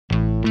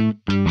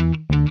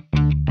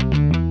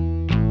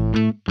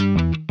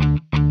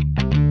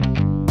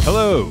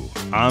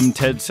I'm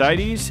Ted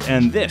Seides,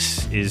 and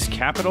this is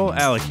Capital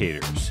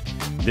Allocators.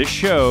 This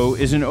show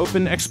is an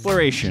open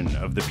exploration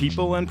of the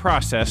people and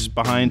process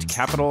behind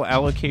capital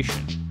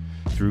allocation.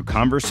 Through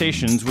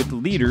conversations with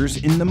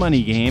leaders in the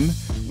money game,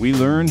 we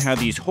learn how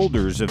these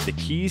holders of the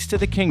keys to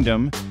the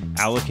kingdom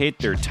allocate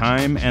their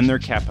time and their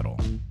capital.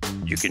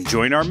 You can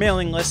join our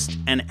mailing list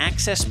and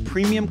access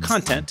premium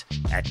content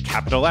at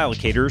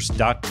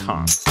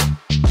capitalallocators.com.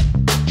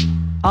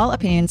 All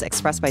opinions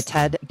expressed by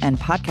Ted and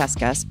podcast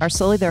guests are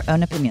solely their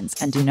own opinions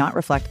and do not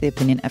reflect the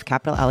opinion of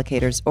Capital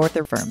Allocators or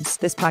their firms.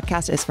 This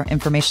podcast is for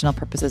informational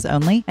purposes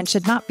only and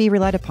should not be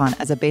relied upon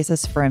as a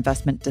basis for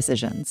investment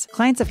decisions.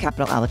 Clients of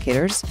Capital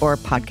Allocators or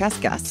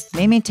podcast guests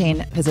may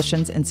maintain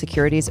positions in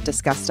securities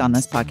discussed on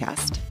this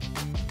podcast.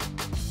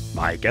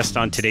 My guest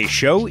on today's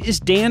show is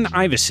Dan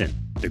Ivascyn,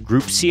 the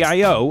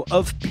Group-CIO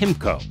of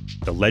PIMCO,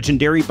 the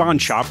legendary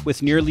bond shop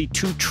with nearly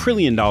 $2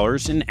 trillion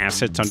in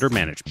assets under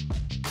management.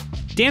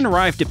 Dan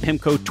arrived at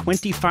PIMCO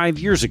 25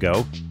 years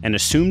ago and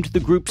assumed the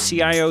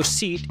Group-CIO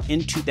seat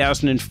in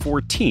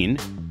 2014,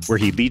 where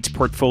he leads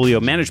portfolio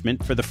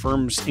management for the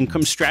firm's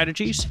income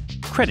strategies,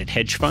 credit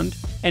hedge fund,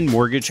 and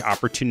mortgage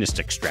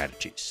opportunistic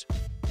strategies.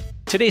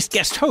 Today's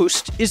guest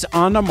host is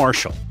Ana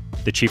Marshall,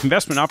 the Chief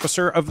Investment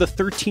Officer of the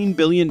 $13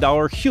 billion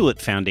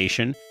Hewlett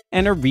Foundation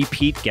and a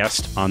repeat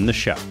guest on the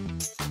show.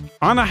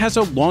 Ana has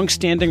a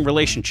long-standing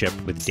relationship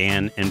with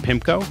Dan and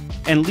PIMCO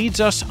and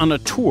leads us on a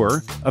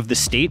tour of the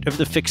state of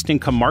the fixed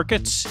income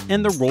markets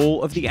and the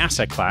role of the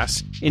asset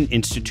class in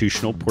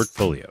institutional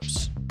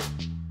portfolios.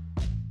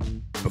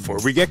 Before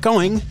we get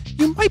going,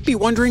 you might be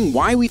wondering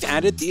why we've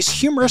added these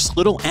humorous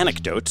little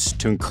anecdotes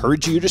to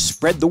encourage you to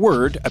spread the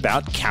word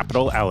about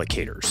Capital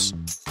Allocators.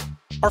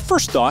 Our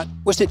first thought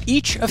was that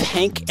each of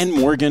Hank and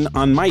Morgan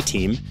on my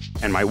team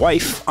and my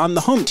wife on the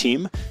home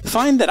team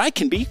find that I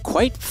can be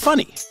quite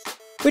funny,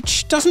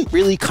 which doesn't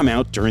really come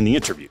out during the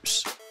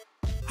interviews.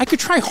 I could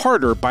try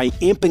harder by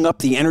amping up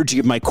the energy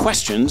of my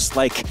questions,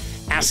 like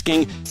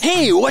asking,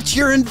 "Hey, what's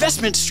your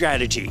investment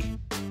strategy?"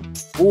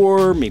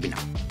 Or maybe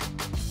not.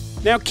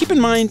 Now, keep in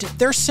mind,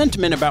 their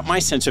sentiment about my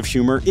sense of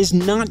humor is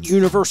not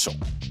universal.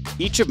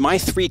 Each of my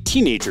 3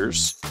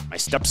 teenagers, my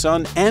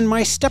stepson and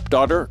my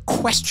stepdaughter,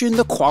 question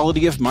the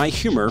quality of my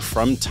humor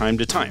from time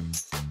to time.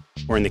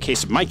 Or in the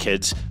case of my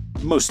kids,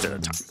 most of the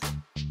time.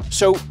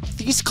 So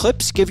these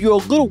clips give you a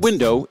little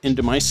window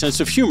into my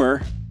sense of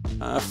humor,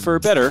 for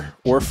better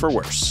or for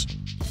worse.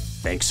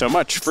 Thanks so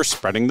much for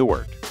spreading the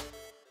word.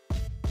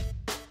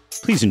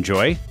 Please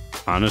enjoy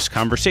Ana's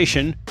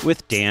conversation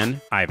with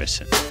Dan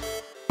Ivascyn.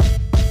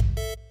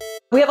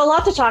 We have a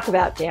lot to talk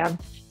about, Dan.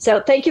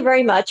 So thank you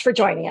very much for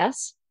joining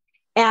us.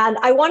 And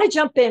I want to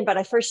jump in, but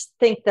I first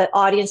think the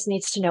audience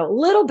needs to know a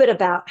little bit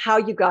about how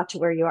you got to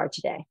where you are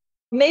today.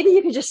 Maybe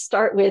you could just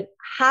start with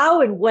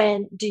how and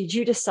when did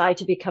you decide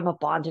to become a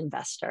bond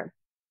investor?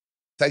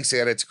 Thanks,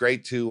 Anna. It's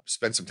great to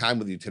spend some time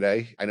with you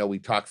today. I know we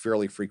talk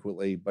fairly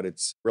frequently, but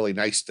it's really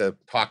nice to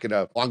talk in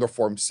a longer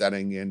form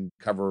setting and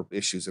cover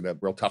issues in a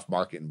real tough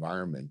market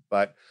environment.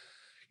 But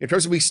in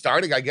terms of me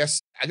starting, I guess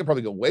I could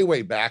probably go way,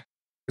 way back.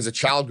 As a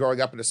child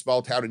growing up in a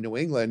small town in New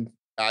England,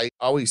 I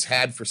always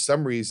had, for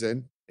some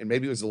reason, and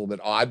maybe it was a little bit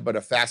odd, but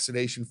a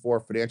fascination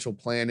for financial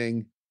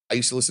planning. I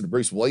used to listen to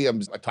Bruce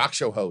Williams, a talk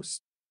show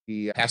host.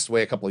 He passed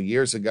away a couple of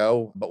years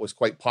ago, but was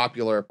quite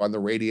popular on the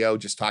radio,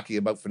 just talking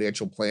about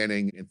financial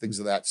planning and things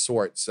of that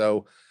sort.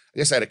 So I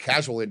guess I had a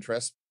casual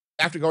interest.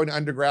 After going to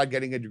undergrad,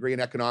 getting a degree in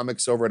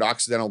economics over at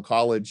Occidental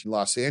College in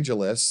Los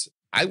Angeles,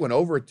 I went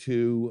over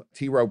to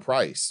T. Rowe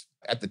Price.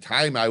 At the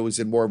time, I was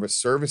in more of a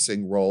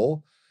servicing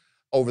role.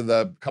 Over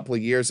the couple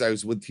of years I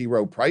was with T.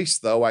 Rowe Price,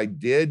 though, I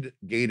did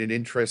gain an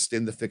interest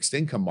in the fixed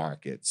income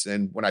markets.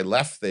 And when I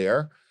left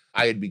there,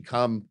 I had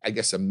become, I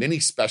guess, a mini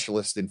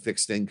specialist in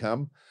fixed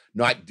income,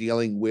 not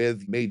dealing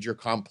with major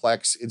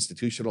complex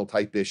institutional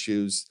type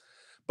issues,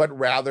 but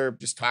rather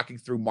just talking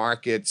through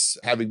markets,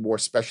 having more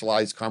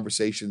specialized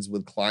conversations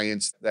with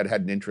clients that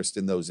had an interest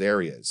in those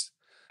areas.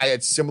 I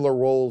had similar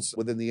roles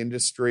within the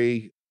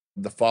industry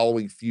the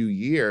following few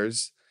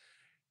years.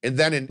 And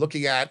then in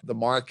looking at the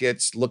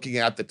markets, looking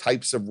at the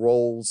types of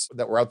roles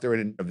that were out there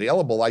and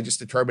available, I just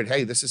determined,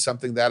 hey, this is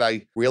something that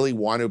I really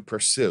want to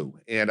pursue.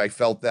 And I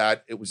felt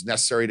that it was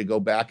necessary to go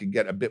back and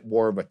get a bit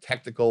more of a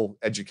technical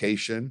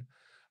education.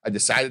 I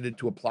decided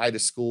to apply to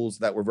schools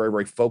that were very,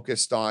 very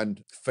focused on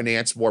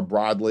finance more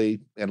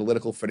broadly,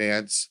 analytical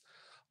finance.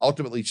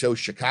 Ultimately chose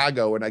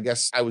Chicago. And I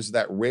guess I was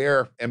that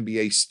rare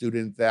MBA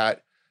student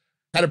that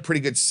had a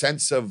pretty good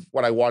sense of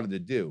what I wanted to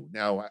do.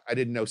 Now, I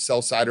didn't know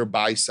sell side or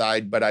buy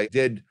side, but I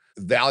did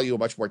value a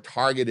much more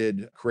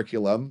targeted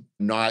curriculum,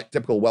 not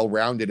typical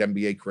well-rounded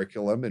MBA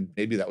curriculum. And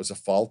maybe that was a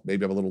fault.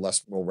 Maybe I'm a little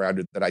less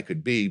well-rounded than I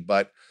could be,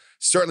 but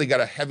certainly got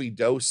a heavy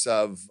dose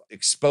of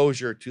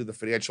exposure to the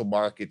financial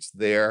markets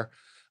there.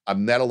 I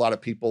met a lot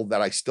of people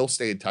that I still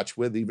stay in touch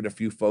with, even a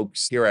few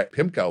folks here at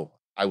PIMCO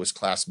I was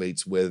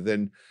classmates with.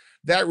 And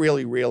that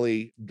really,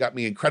 really got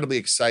me incredibly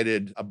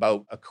excited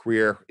about a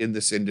career in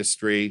this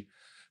industry.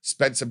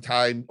 Spent some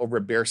time over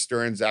at Bear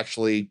Stearns,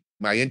 actually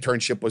My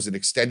internship was an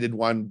extended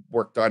one,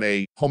 worked on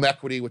a home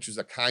equity, which is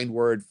a kind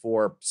word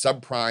for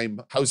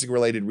subprime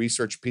housing-related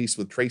research piece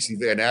with Tracy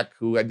Van Eck,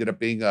 who ended up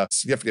being a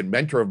significant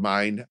mentor of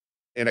mine.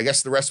 And I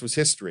guess the rest was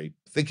history.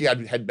 Thinking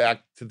I'd head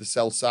back to the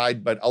sell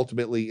side, but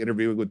ultimately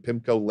interviewing with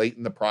PIMCO late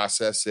in the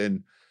process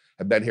and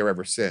have been here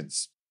ever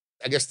since.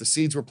 I guess the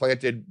seeds were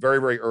planted very,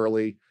 very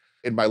early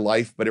in my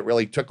life, but it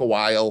really took a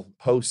while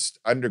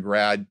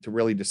post-undergrad to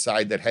really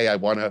decide that, hey, I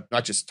want to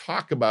not just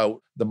talk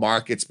about the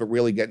markets, but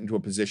really get into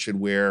a position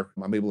where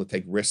I'm able to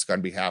take risk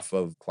on behalf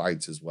of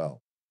clients as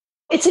well.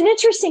 It's an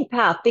interesting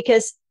path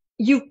because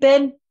you've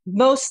been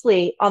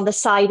mostly on the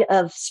side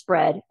of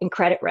spread and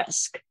credit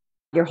risk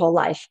your whole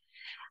life.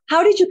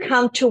 How did you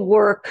come to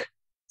work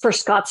for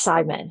Scott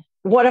Simon,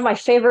 one of my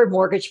favorite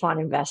mortgage fund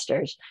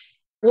investors?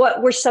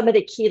 What were some of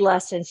the key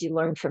lessons you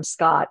learned from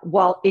Scott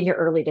while in your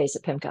early days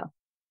at PIMCO?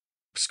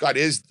 Scott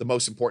is the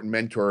most important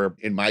mentor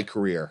in my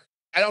career.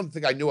 I don't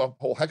think I knew a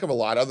whole heck of a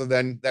lot other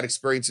than that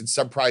experience in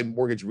subprime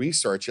mortgage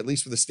research, at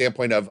least from the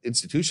standpoint of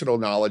institutional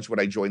knowledge when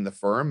I joined the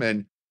firm.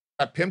 And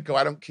at PIMCO,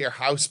 I don't care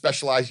how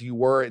specialized you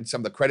were in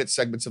some of the credit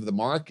segments of the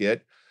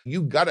market,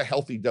 you got a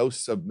healthy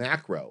dose of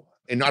macro.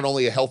 And not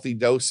only a healthy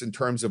dose in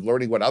terms of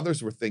learning what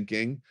others were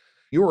thinking,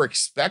 you were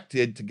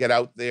expected to get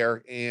out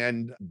there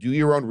and do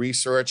your own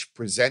research,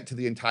 present to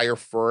the entire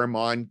firm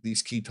on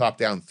these key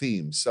top-down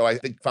themes. So I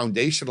think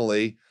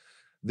foundationally,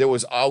 there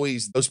was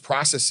always those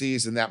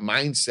processes and that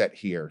mindset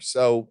here.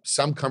 So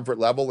some comfort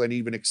level and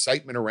even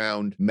excitement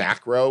around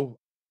macro.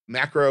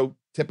 Macro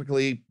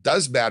typically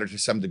does matter to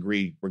some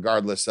degree,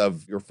 regardless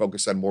of your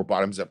focus on more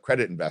bottoms-up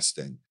credit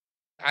investing.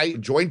 I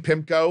joined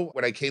PIMCO.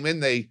 When I came in,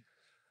 they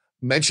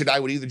mentioned I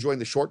would either join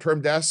the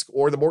short-term desk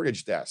or the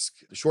mortgage desk.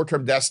 The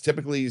short-term desk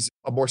typically is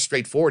a more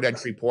straightforward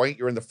entry point.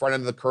 You're in the front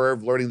end of the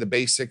curve, learning the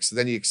basics, and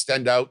then you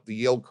extend out the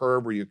yield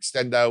curve or you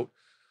extend out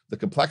the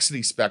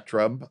complexity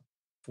spectrum.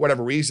 For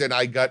whatever reason,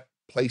 I got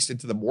placed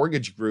into the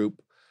mortgage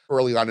group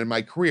early on in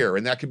my career.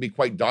 And that can be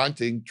quite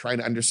daunting, trying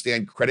to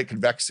understand credit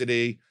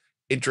convexity,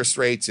 interest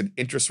rates, and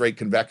interest rate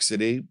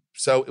convexity.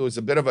 So it was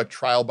a bit of a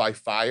trial by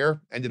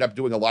fire. Ended up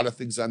doing a lot of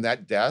things on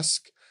that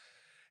desk.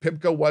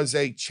 PIMCO was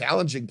a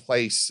challenging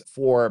place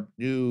for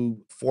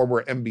new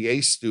former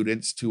MBA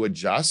students to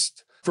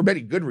adjust for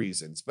many good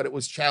reasons, but it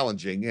was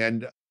challenging.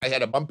 And I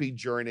had a bumpy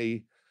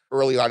journey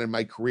early on in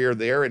my career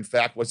there. In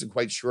fact, wasn't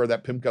quite sure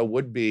that PIMCO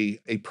would be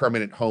a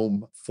permanent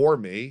home for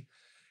me.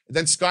 And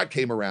then Scott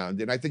came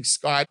around, and I think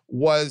Scott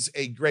was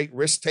a great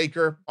risk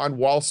taker on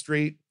Wall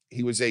Street.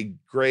 He was a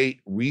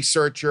great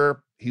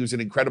researcher. He was an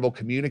incredible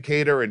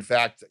communicator. In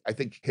fact, I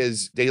think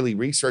his daily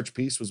research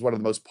piece was one of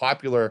the most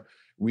popular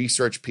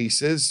research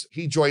pieces.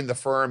 He joined the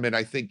firm, and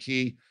I think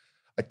he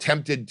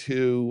attempted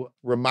to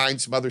remind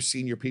some other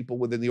senior people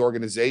within the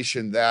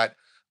organization that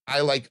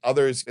I, like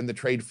others in the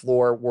trade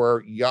floor,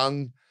 were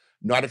young,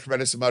 not a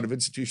tremendous amount of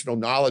institutional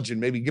knowledge, and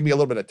maybe give me a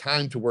little bit of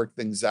time to work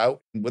things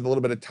out. With a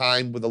little bit of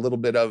time, with a little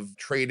bit of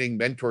training,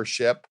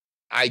 mentorship,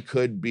 I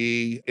could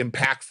be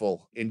impactful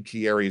in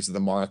key areas of the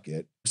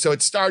market. So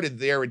it started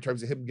there in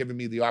terms of him giving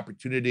me the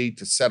opportunity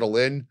to settle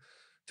in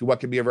to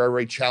what can be a very,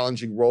 very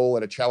challenging role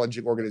at a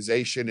challenging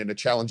organization in a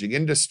challenging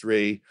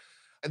industry.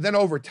 And then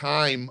over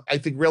time, I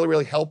think really,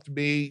 really helped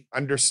me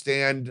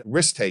understand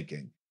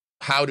risk-taking.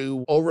 How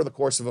to, over the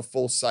course of a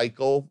full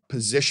cycle,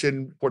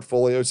 position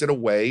portfolios in a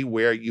way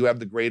where you have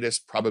the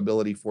greatest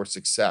probability for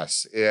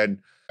success. And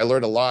I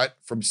learned a lot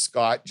from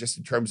Scott just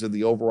in terms of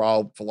the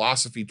overall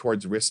philosophy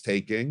towards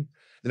risk-taking. And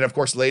then, of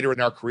course, later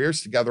in our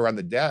careers together on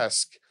the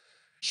desk,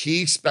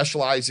 he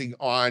specializing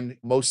on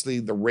mostly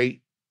the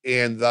rate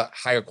and the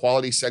higher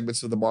quality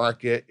segments of the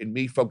market, and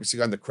me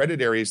focusing on the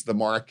credit areas of the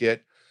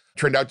market,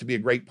 turned out to be a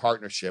great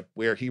partnership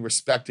where he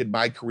respected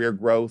my career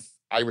growth.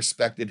 I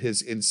respected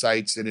his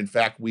insights. And in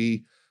fact,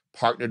 we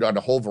partnered on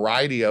a whole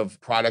variety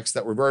of products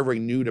that were very, very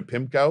new to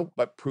PIMCO,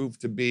 but proved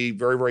to be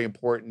very, very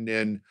important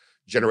in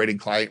generating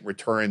client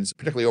returns,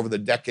 particularly over the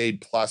decade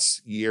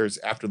plus years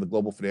after the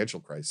global financial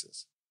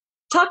crisis.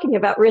 Talking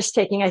about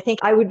risk-taking, I think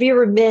I would be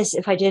remiss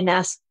if I didn't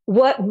ask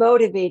what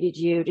motivated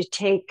you to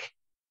take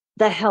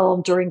the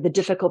helm during the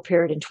difficult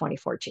period in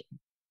 2014.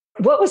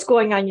 What was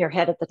going on in your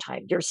head at the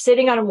time? You're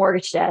sitting on a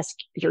mortgage desk,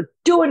 you're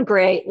doing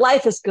great,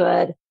 life is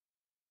good.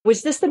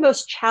 Was this the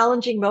most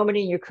challenging moment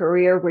in your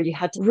career where you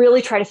had to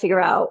really try to figure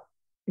out,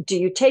 do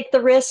you take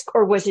the risk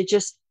or was it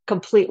just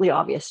completely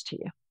obvious to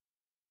you?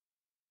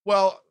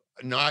 Well,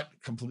 not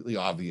completely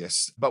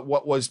obvious, but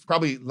what was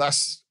probably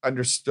less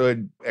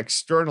understood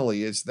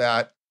externally is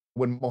that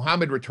when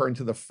Mohammed returned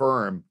to the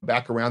firm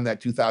back around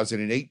that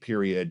 2008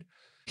 period,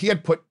 he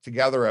had put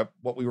together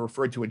what we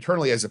referred to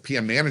internally as a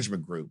PM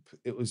management group.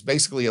 It was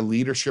basically a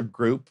leadership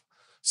group,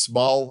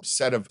 small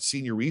set of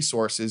senior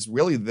resources,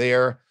 really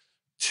there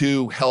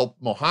to help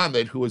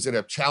Mohammed, who was in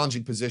a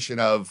challenging position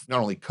of not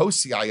only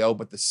co-CIO,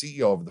 but the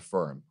CEO of the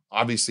firm,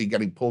 obviously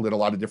getting pulled in a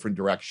lot of different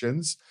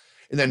directions.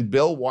 And then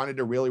Bill wanted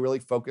to really, really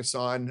focus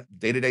on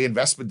day-to-day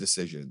investment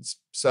decisions.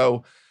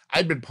 So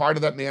I'd been part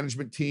of that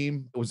management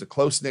team. It was a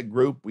close-knit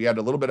group. We had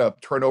a little bit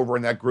of turnover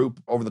in that group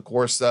over the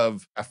course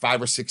of a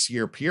 5 or 6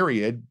 year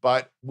period,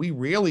 but we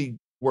really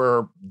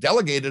were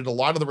delegated a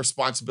lot of the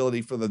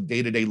responsibility for the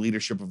day-to-day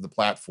leadership of the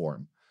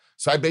platform.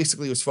 So I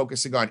basically was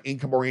focusing on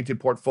income-oriented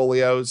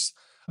portfolios,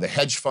 the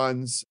hedge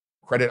funds,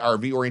 credit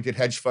RV-oriented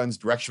hedge funds,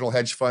 directional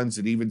hedge funds,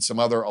 and even some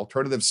other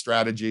alternative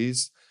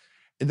strategies,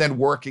 and then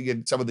working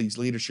in some of these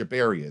leadership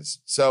areas.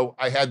 So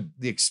I had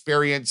the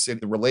experience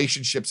and the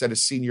relationships at a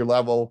senior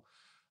level.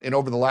 And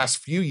over the last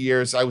few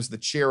years, I was the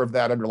chair of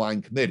that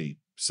underlying committee.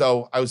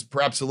 So I was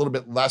perhaps a little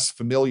bit less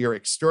familiar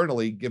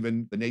externally,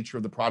 given the nature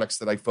of the products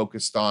that I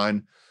focused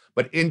on,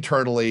 but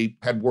internally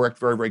had worked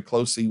very, very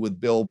closely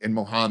with Bill and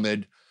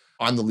Mohammed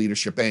on the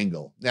leadership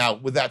angle. Now,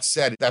 with that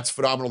said, that's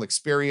phenomenal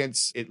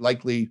experience. It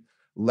likely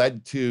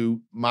led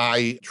to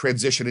my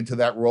transition into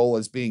that role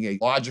as being a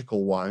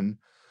logical one.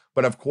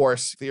 But of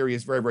course, theory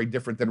is very, very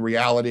different than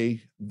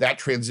reality. That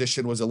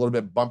transition was a little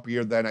bit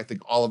bumpier than I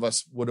think all of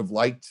us would have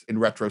liked in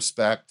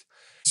retrospect.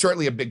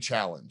 Certainly a big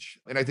challenge.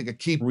 And I think a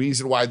key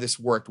reason why this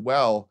worked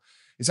well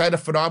is I had a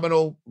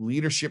phenomenal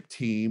leadership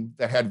team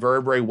that had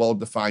very, very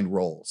well-defined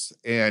roles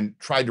and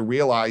tried to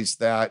realize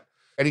that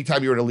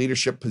anytime you're in a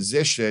leadership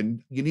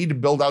position, you need to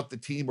build out the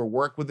team or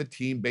work with the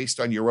team based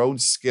on your own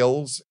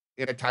skills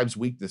and at times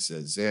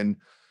weaknesses. And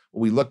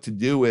what we look to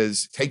do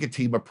is take a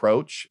team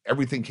approach.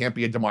 Everything can't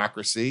be a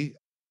democracy,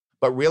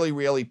 but really,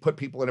 really put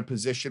people in a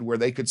position where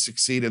they could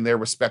succeed in their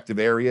respective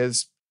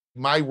areas.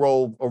 My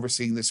role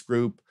overseeing this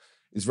group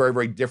is very,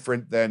 very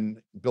different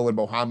than Bill and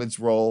Mohammed's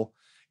role,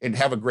 and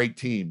have a great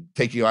team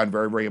taking on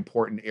very, very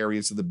important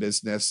areas of the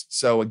business.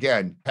 So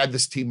again, had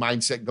this team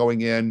mindset going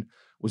in,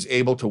 was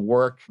able to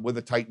work with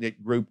a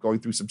tight-knit group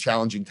going through some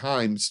challenging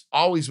times,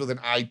 always with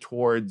an eye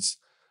towards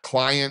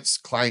clients,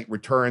 client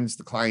returns,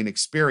 the client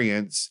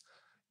experience,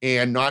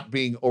 and not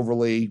being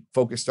overly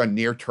focused on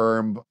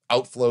near-term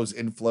outflows,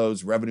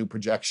 inflows, revenue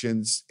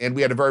projections. And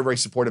we had a very, very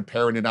supportive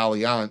parent in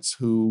Allianz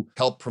who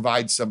helped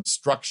provide some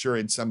structure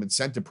and some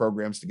incentive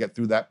programs to get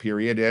through that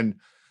period. And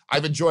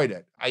I've enjoyed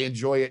it. I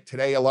enjoy it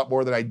today a lot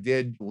more than I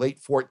did late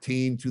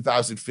 14,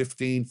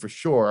 2015 for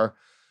sure.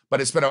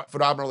 But it's been a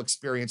phenomenal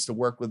experience to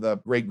work with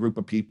a great group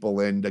of people.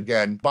 And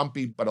again,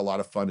 bumpy, but a lot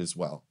of fun as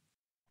well.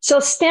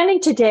 So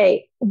standing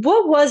today,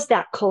 what was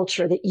that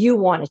culture that you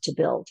wanted to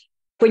build?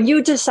 When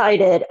you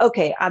decided,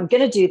 okay, I'm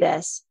going to do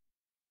this,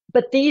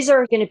 but these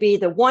are going to be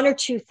the one or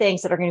two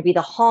things that are going to be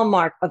the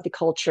hallmark of the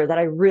culture that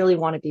I really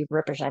want to be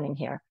representing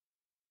here.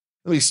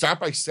 Let me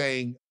start by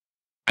saying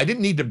I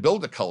didn't need to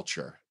build a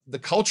culture. The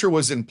culture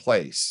was in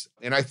place.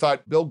 And I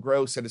thought Bill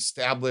Gross had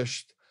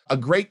established a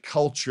great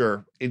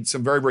culture in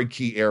some very, very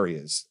key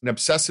areas. An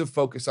obsessive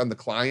focus on the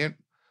client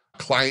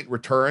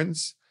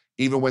returns,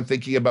 even when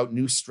thinking about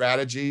new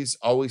strategies,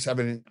 always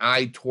having an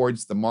eye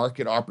towards the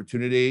market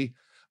opportunity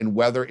and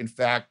whether, in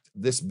fact,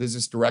 this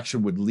business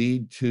direction would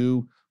lead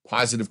to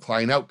positive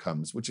client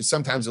outcomes, which is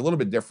sometimes a little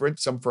bit different.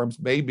 Some firms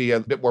may be a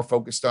bit more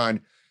focused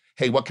on,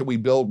 hey, what can we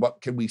build? What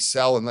can we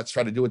sell? And let's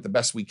try to do it the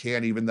best we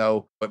can, even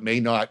though it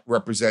may not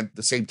represent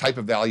the same type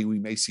of value we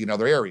may see in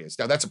other areas.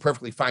 Now, that's a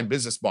perfectly fine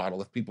business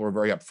model if people are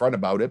very upfront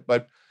about it.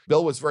 But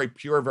Bill was very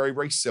pure, very,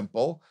 very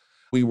simple.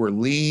 We were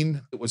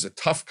lean. It was a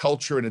tough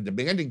culture and a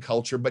demanding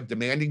culture, but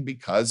demanding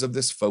because of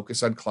this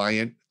focus on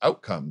client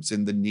outcomes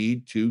and the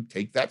need to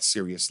take that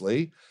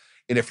seriously.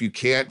 And if you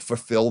can't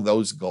fulfill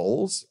those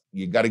goals,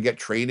 you got to get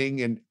training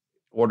in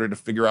order to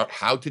figure out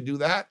how to do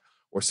that.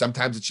 Or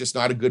sometimes it's just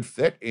not a good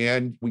fit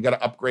and we got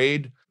to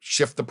upgrade,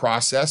 shift the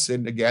process.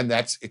 And again,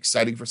 that's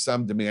exciting for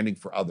some, demanding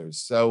for others.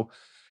 So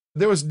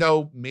there was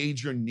no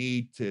major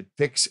need to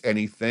fix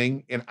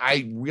anything. And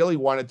I really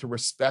wanted to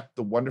respect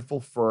the wonderful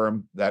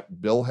firm that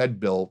Bill had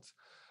built,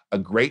 a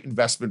great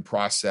investment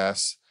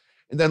process,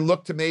 and then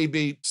look to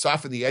maybe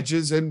soften the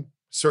edges in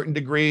certain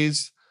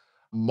degrees,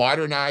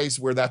 modernize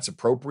where that's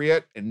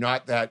appropriate, and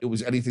not that it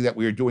was anything that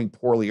we were doing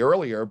poorly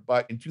earlier.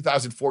 But in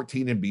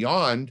 2014 and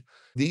beyond,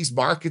 these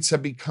markets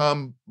have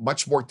become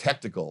much more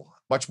technical,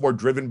 much more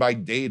driven by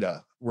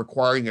data,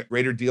 requiring a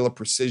greater deal of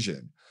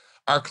precision.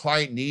 Our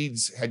client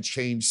needs had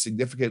changed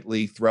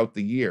significantly throughout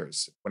the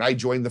years. When I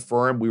joined the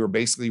firm, we were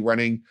basically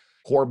running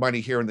core money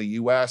here in the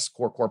US,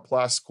 core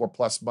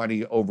plus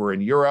money over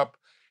in Europe.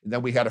 And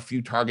then we had a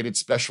few targeted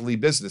specialty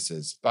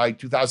businesses. By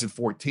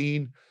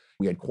 2014,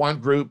 we had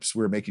quant groups.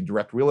 We were making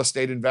direct real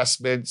estate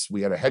investments.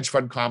 We had a hedge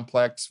fund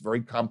complex,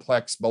 very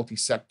complex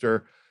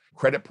multi-sector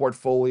credit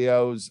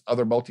portfolios,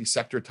 other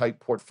multi-sector type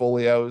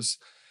portfolios.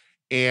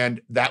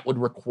 And that would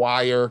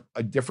require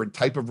a different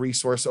type of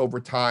resource over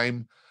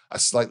time, a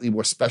slightly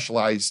more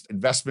specialized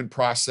investment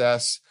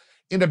process,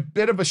 and a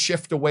bit of a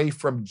shift away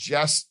from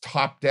just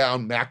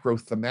top-down macro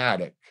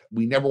thematic.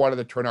 We never wanted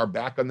to turn our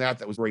back on that.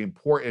 That was very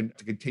important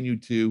to continue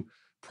to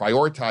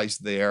prioritize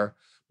there,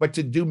 but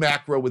to do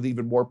macro with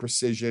even more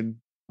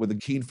precision, with a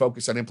keen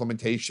focus on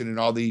implementation and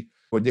all the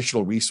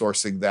additional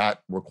resourcing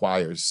that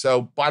requires.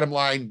 So bottom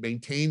line,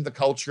 maintain the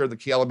culture, the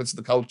key elements of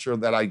the culture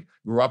that I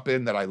grew up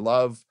in, that I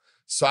love,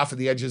 soften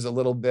the edges a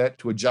little bit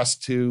to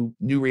adjust to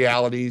new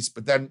realities,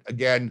 but then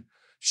again,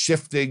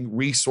 shifting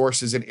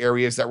resources in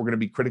areas that were going to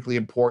be critically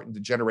important to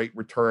generate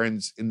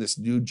returns in this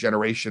new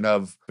generation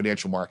of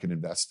financial market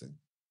investing.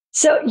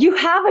 So you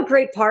have a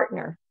great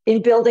partner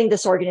in building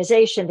this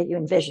organization that you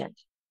envisioned.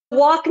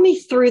 Walk me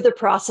through the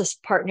process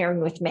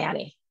partnering with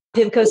Manny,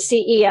 PIMCO's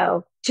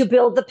CEO, to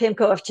build the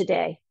PIMCO of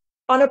today.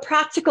 On a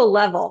practical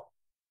level,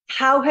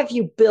 how have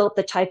you built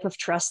the type of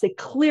trust that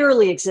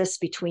clearly exists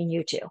between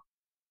you two?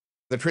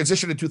 The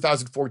transition in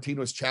 2014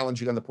 was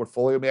challenging on the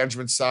portfolio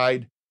management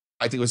side.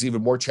 I think it was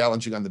even more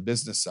challenging on the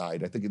business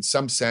side. I think in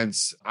some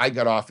sense, I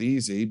got off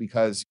easy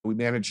because we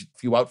managed a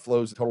few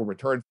outflows, total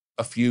return,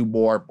 a few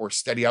more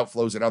steady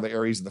outflows in other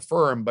areas of the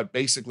firm. But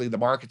basically, the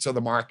markets are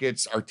the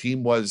markets. Our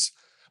team was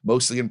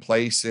mostly in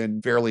place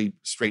and fairly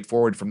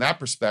straightforward from that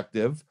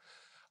perspective.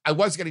 I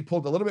was getting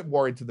pulled a little bit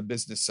more into the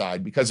business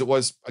side because it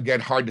was, again,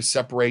 hard to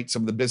separate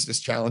some of the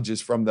business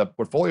challenges from the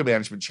portfolio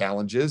management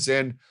challenges.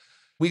 And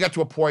we got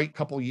to a point a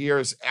couple of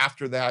years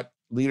after that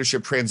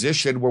leadership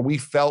transition where we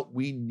felt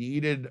we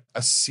needed a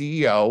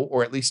CEO,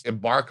 or at least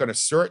embark on a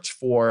search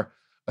for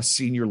a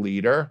senior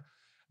leader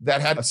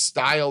that had a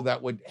style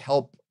that would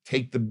help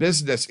take the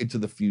business into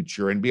the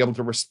future and be able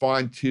to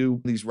respond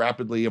to these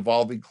rapidly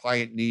evolving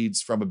client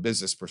needs from a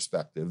business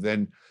perspective.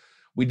 And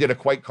we did a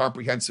quite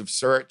comprehensive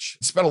search,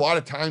 spent a lot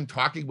of time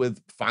talking with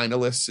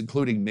finalists,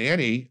 including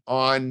Manny,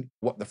 on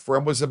what the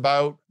firm was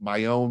about,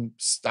 my own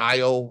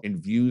style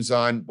and views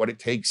on what it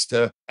takes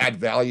to add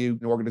value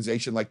in an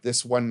organization like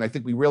this one. And I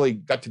think we really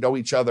got to know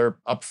each other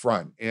up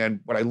front.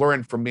 And what I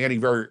learned from Manny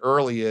very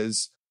early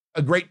is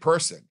a great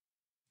person.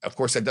 Of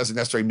course, that doesn't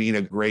necessarily mean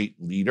a great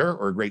leader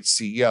or a great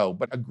CEO,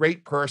 but a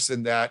great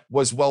person that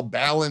was well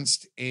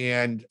balanced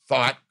and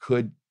thought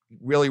could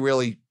really,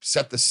 really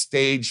set the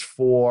stage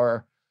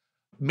for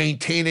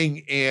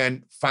maintaining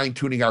and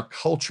fine-tuning our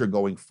culture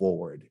going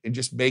forward and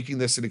just making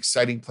this an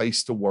exciting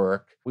place to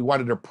work. We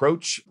wanted to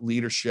approach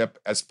leadership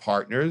as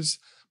partners,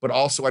 but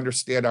also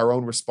understand our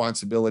own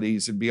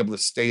responsibilities and be able to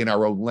stay in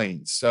our own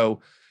lanes. So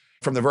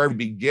from the very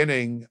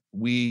beginning,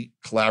 we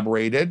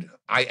collaborated.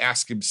 I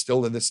ask him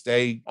still to this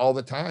day all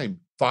the time,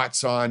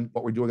 thoughts on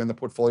what we're doing on the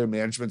portfolio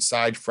management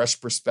side, fresh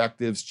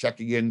perspectives,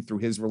 checking in through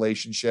his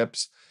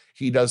relationships.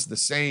 He does the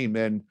same.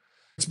 And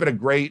it's been a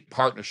great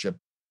partnership.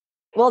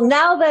 Well,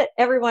 now that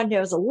everyone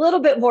knows a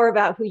little bit more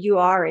about who you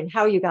are and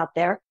how you got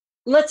there,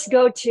 let's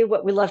go to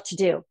what we love to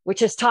do,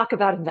 which is talk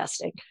about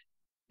investing,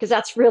 because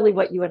that's really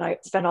what you and I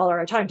spend all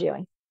our time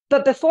doing.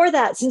 But before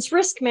that, since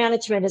risk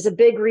management is a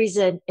big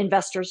reason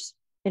investors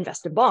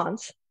invest in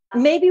bonds,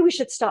 maybe we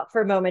should stop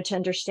for a moment to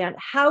understand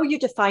how you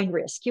define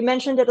risk. You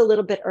mentioned it a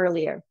little bit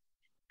earlier,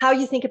 how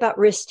you think about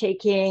risk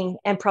taking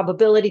and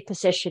probability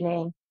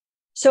positioning.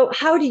 So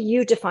how do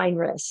you define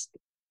risk?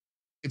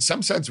 In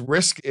some sense,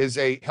 risk is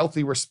a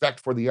healthy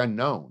respect for the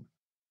unknown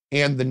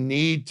and the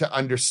need to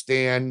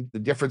understand the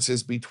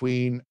differences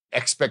between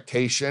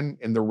expectation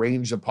and the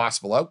range of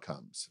possible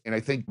outcomes. And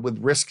I think with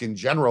risk in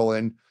general,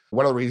 and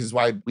one of the reasons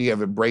why we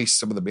have embraced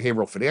some of the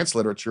behavioral finance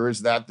literature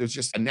is that there's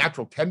just a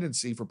natural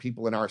tendency for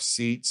people in our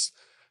seats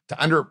to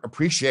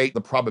underappreciate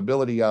the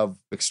probability of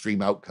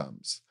extreme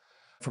outcomes.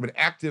 From an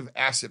active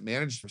asset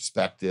management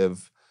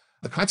perspective,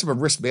 the concept of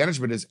risk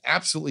management is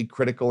absolutely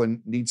critical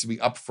and needs to be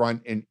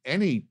upfront in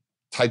any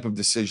type of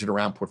decision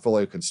around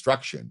portfolio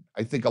construction.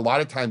 I think a lot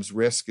of times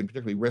risk, and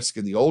particularly risk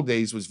in the old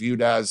days, was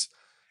viewed as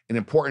an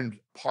important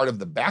part of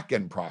the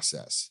back-end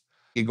process.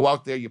 You go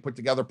out there, you put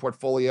together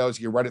portfolios,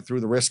 you run it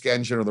through the risk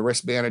engine or the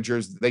risk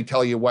managers. They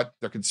tell you what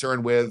they're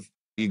concerned with.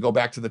 You go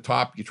back to the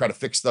top, you try to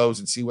fix those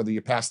and see whether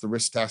you pass the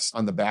risk test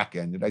on the back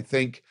end. And I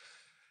think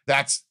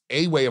that's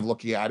a way of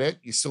looking at it.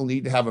 You still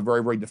need to have a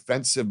very, very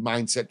defensive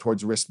mindset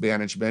towards risk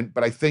management.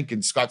 But I think,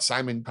 and Scott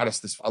Simon taught us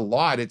this a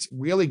lot, it's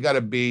really got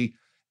to be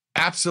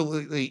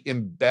absolutely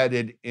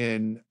embedded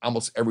in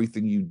almost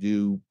everything you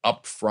do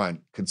up front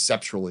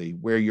conceptually,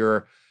 where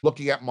you're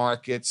looking at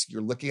markets,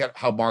 you're looking at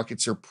how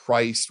markets are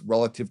priced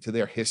relative to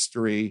their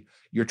history.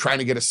 You're trying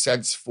to get a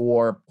sense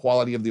for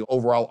quality of the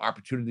overall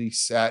opportunity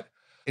set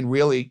and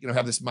really,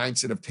 have this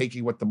mindset of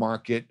taking what the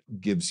market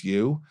gives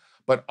you,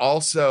 but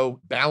also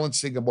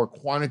balancing a more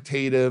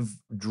quantitative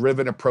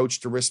driven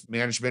approach to risk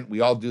management. We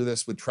all do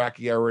this with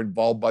tracking error and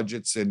vol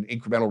budgets and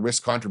incremental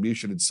risk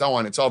contribution and so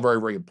on. It's all very,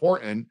 very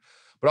important,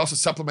 but also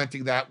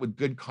supplementing that with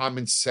good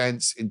common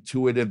sense,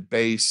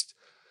 intuitive-based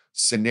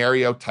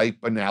scenario type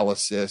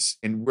analysis,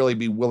 and really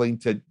be willing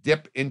to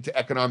dip into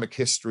economic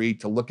history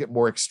to look at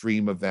more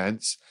extreme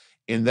events,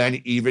 and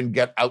then even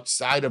get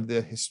outside of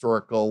the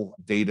historical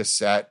data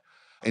set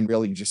and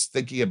really just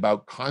thinking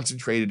about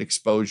concentrated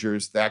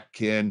exposures that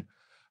can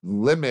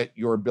limit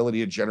your ability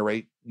to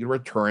generate your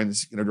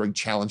returns, during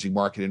challenging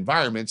market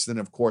environments. Then,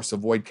 of course,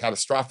 avoid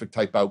catastrophic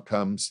type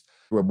outcomes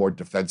through a more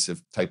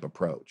defensive type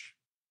approach.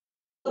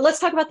 Let's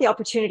talk about the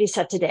opportunity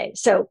set today.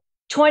 So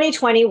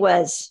 2020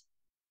 was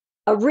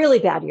a really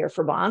bad year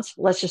for bonds.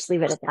 Let's just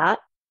leave it at that.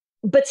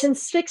 But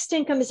since fixed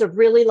income is a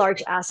really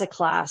large asset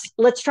class,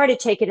 let's try to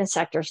take it in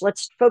sectors.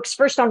 Let's focus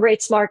first on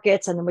rates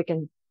markets, and then we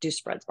can do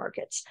spreads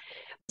markets.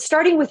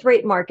 Starting with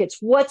rate markets,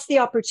 what's the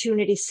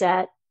opportunity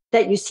set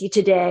that you see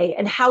today,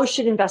 and how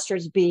should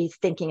investors be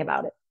thinking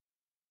about it?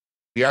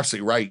 You're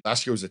absolutely right.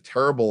 Last year was a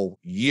terrible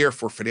year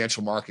for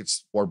financial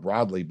markets more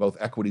broadly, both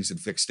equities and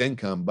fixed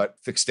income. But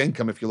fixed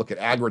income, if you look at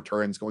ag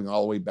returns going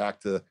all the way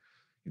back to,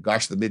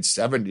 the mid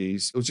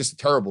 70s, it was just a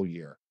terrible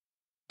year.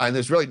 And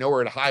there's really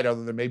nowhere to hide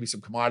other than maybe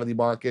some commodity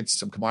markets,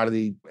 some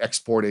commodity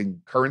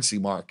exporting currency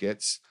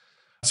markets.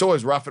 So it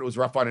was rough. It was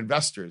rough on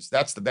investors.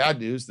 That's the bad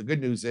news. The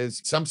good news is,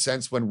 in some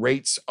sense, when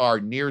rates are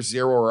near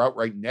zero or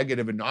outright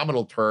negative in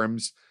nominal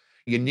terms,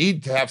 you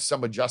need to have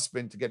some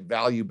adjustment to get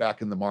value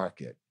back in the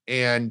market.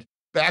 And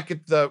back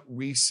at the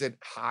recent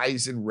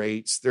highs in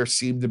rates, there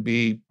seemed to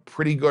be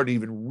pretty good,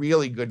 even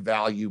really good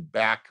value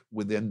back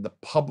within the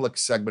public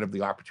segment of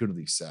the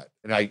opportunity set.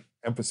 And I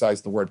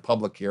emphasize the word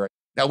public here.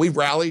 Now, we've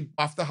rallied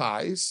off the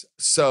highs,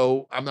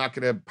 so I'm not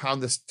going to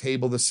pound this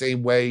table the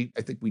same way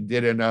I think we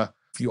did in a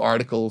few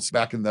articles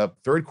back in the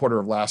third quarter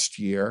of last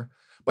year.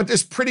 But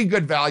there's pretty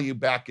good value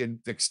back in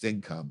fixed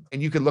income.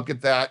 And you can look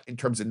at that in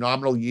terms of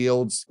nominal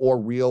yields or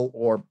real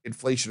or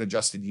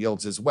inflation-adjusted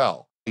yields as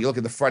well. You look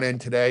at the front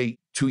end today,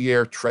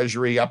 2-year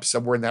Treasury up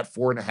somewhere in that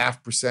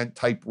 4.5%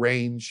 type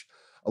range,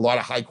 a lot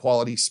of high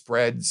quality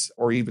spreads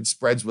or even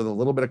spreads with a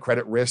little bit of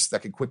credit risk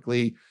that can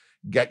quickly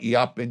get you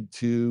up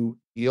into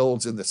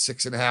yields in the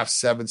 6.5%,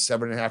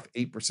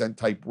 7.5%, 8%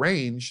 type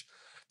range.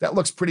 That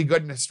looks pretty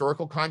good in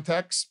historical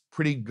context,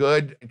 pretty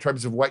good in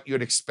terms of what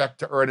you'd expect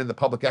to earn in the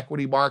public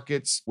equity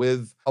markets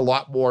with a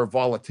lot more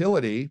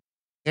volatility.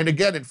 And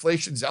again,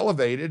 inflation's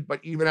elevated, but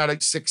even at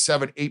a 6,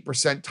 7,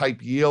 8%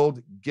 type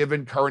yield,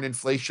 given current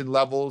inflation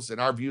levels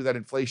and our view that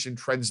inflation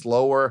trends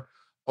lower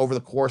over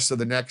the course of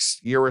the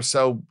next year or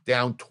so,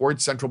 down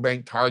towards central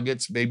bank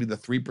targets, maybe the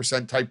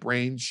 3% type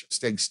range,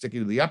 staying sticky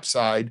to the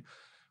upside,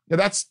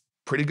 that's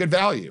pretty good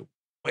value.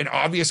 An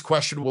obvious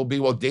question will be,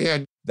 well,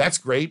 Dan, that's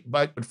great,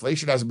 but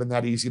inflation hasn't been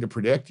that easy to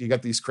predict. You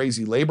got these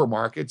crazy labor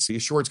markets. Are you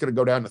sure it's going to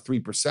go down to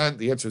 3%?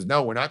 The answer is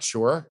no, we're not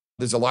sure.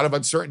 There's a lot of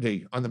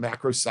uncertainty on the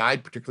macro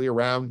side, particularly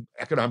around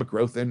economic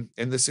growth and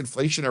this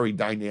inflationary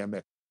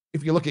dynamic.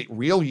 If you look at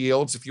real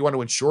yields, if you want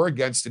to insure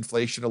against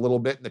inflation a little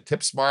bit in the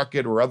TIPS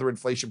market or other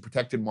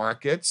inflation-protected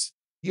markets,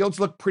 yields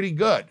look pretty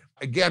good.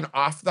 Again,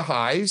 off the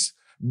highs,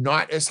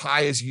 not as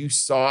high as you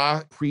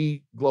saw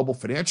pre-global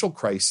financial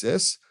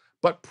crisis,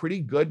 but pretty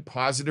good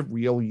positive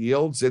real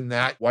yields in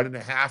that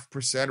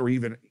 1.5% or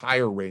even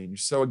higher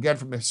range. So again,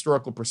 from a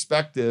historical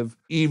perspective,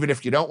 even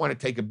if you don't want to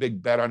take a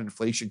big bet on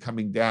inflation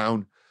coming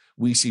down,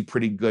 we see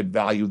pretty good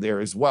value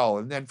there as well.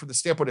 And then from the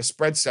standpoint of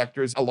spread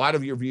sectors, a lot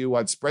of your view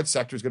on spread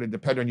sector is going to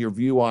depend on your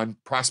view on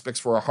prospects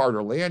for a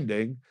harder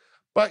landing.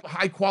 But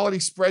high quality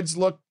spreads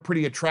look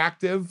pretty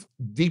attractive.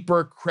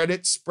 Deeper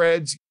credit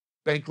spreads,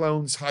 bank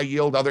loans, high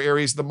yield, other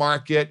areas of the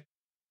market,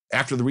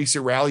 after the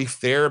recent rally,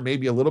 fair,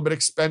 maybe a little bit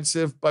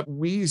expensive, but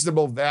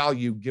reasonable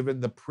value given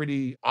the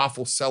pretty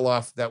awful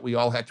sell-off that we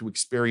all had to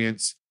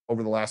experience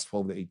over the last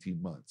 12 to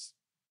 18 months.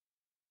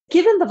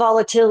 Given the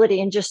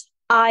volatility and just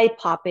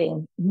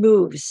eye-popping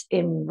moves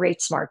in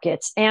rates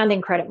markets and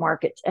in credit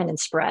markets and in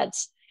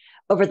spreads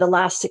over the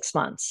last 6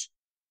 months,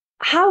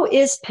 how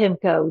is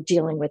PIMCO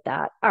dealing with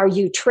that? Are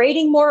you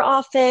trading more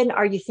often?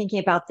 Are you thinking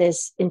about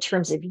this in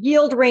terms of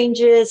yield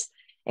ranges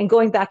and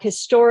going back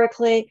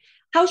historically?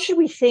 How should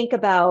we think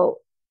about,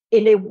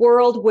 in a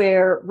world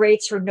where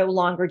rates are no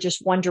longer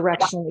just one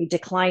directionally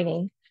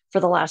declining for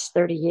the last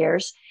 30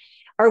 years,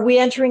 are we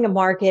entering a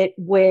market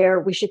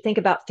where we should think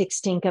about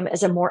fixed income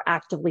as a more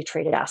actively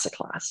traded asset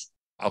class?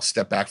 I'll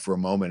step back for a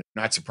moment.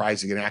 Not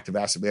surprising, an active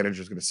asset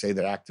manager is going to say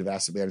that active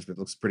asset management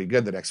looks pretty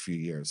good the next few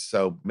years.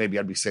 So maybe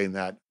I'd be saying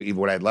that even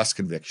when I had less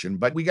conviction.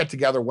 But we get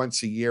together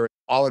once a year,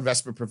 all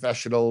investment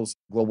professionals,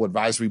 global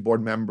advisory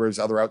board members,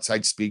 other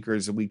outside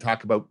speakers, and we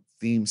talk about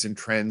themes and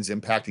trends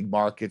impacting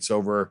markets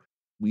over,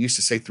 we used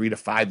to say 3 to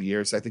 5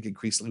 years. I think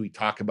increasingly we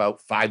talk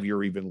about 5-year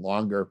or even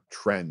longer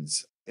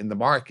trends in the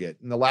market.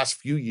 In the last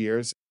few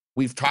years,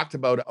 we've talked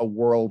about a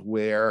world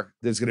where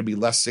there's going to be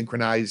less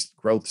synchronized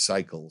growth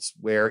cycles,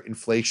 where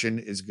inflation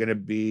is going to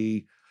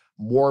be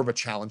more of a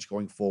challenge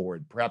going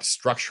forward, perhaps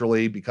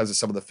structurally because of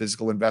some of the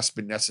physical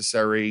investment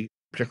necessary,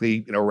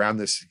 particularly around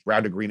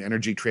a green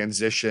energy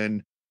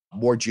transition,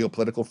 more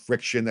geopolitical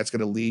friction that's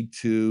going to lead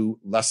to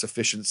less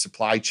efficient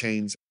supply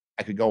chains.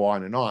 I could go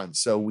on and on.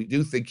 So we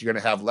do think you're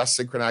going to have less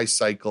synchronized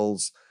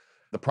cycles,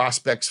 the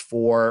prospects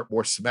for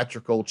more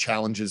symmetrical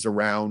challenges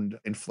around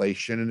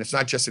inflation. And it's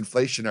not just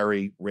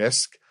inflationary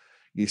risk.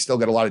 You still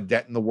got a lot of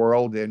debt in the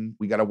world, and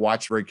we got to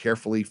watch very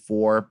carefully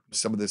for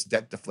some of this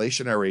debt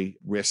deflationary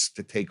risk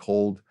to take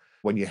hold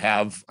when you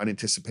have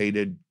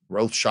unanticipated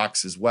growth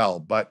shocks as well.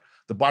 But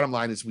the bottom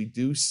line is we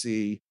do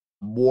see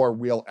more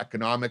real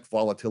economic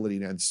volatility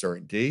and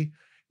uncertainty.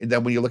 And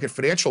then when you look at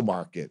financial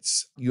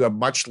markets, you have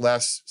much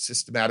less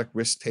systematic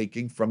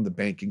risk-taking from the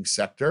banking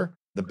sector.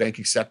 The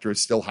banking sector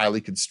is still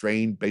highly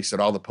constrained based on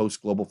all the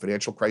post-global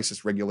financial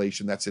crisis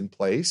regulation that's in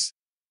place.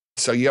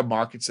 So you have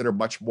markets that are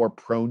much more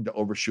prone to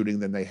overshooting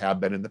than they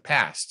have been in the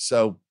past.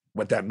 So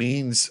what that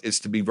means is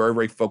to be very,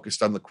 very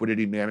focused on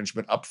liquidity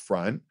management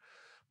upfront,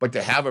 but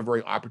to have a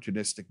very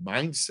opportunistic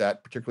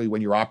mindset, particularly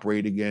when you're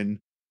operating in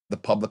the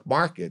public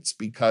markets,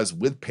 because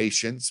with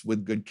patience,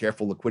 with good,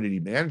 careful liquidity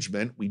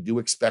management, we do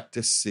expect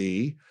to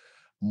see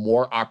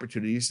more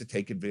opportunities to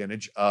take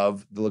advantage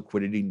of the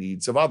liquidity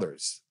needs of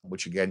others,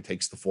 which again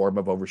takes the form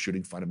of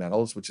overshooting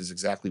fundamentals, which is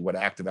exactly what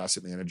active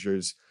asset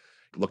managers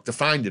look to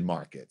find in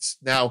markets.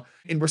 Now,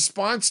 in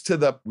response to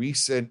the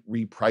recent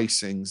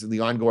repricings and the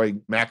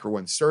ongoing macro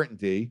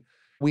uncertainty,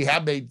 we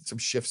have made some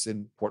shifts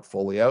in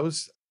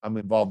portfolios. I'm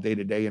involved day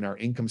to day in our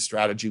income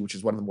strategy, which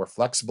is one of the more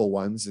flexible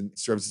ones and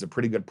serves as a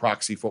pretty good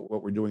proxy for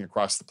what we're doing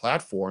across the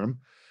platform.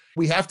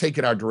 We have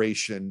taken our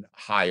duration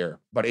higher.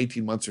 About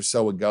 18 months or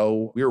so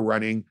ago, we were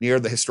running near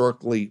the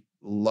historically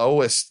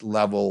lowest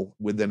level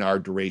within our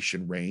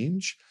duration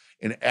range.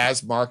 And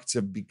as markets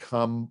have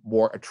become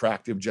more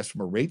attractive just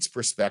from a rates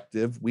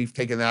perspective, we've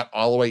taken that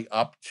all the way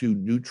up to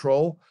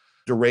neutral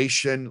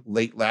duration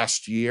late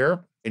last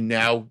year. And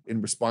now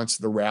in response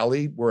to the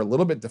rally, we're a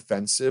little bit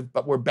defensive,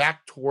 but we're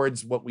back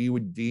towards what we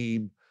would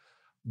deem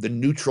the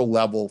neutral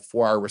level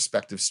for our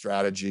respective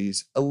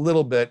strategies, a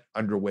little bit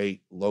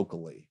underweight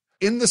locally.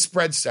 In the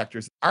spread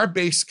sectors, our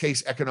base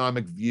case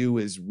economic view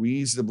is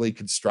reasonably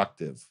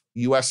constructive.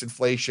 U.S.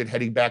 inflation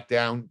heading back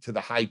down to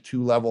the high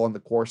 2 level on the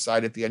core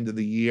side at the end of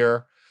the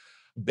year.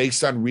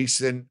 Based on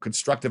recent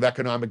constructive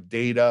economic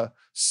data,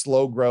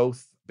 slow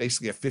growth,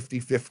 basically a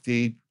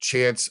 50-50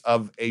 chance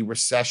of a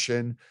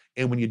recession.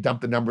 And when you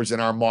dump the numbers in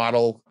our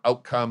model,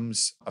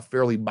 outcomes a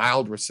fairly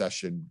mild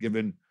recession,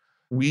 given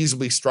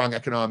reasonably strong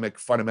economic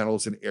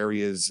fundamentals in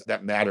areas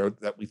that matter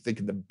that we think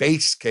in the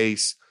base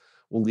case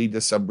will lead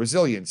to some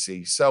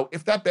resiliency. So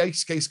if that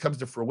base case comes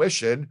to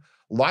fruition,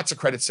 lots of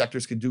credit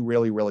sectors can do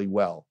really, really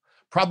well.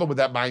 Problem with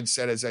that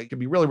mindset is that it can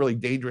be really, really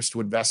dangerous to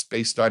invest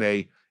based on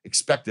a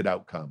expected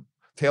outcome.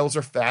 Tails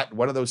are fat.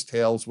 One of those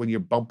tails, when you're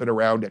bumping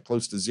around at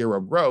close to zero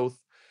growth,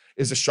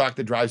 is a shock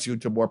that drives you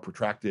into a more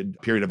protracted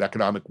period of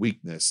economic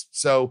weakness.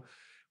 So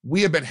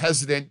we have been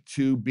hesitant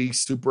to be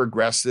super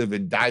aggressive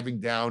in diving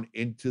down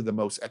into the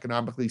most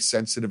economically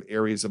sensitive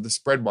areas of the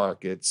spread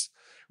markets,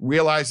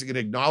 realizing and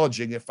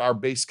acknowledging if our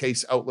base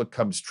case outlook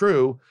comes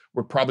true,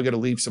 we're probably going to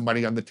leave some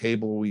money on the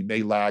table. We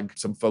may lag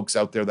some folks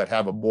out there that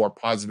have a more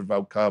positive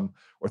outcome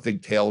or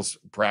think tails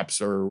perhaps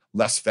are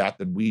less fat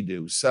than we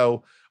do.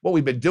 So what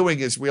we've been doing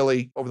is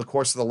really, over the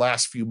course of the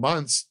last few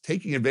months,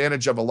 taking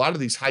advantage of a lot of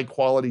these high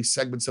quality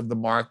segments of the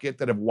market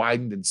that have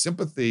widened in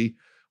sympathy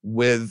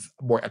with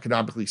more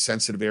economically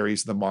sensitive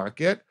areas of the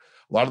market.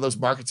 A lot of those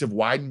markets have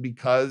widened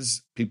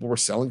because people were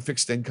selling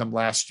fixed income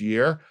last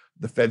year.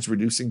 The Fed's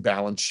reducing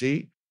balance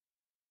sheet.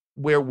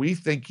 Where we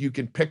think you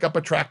can pick up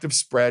attractive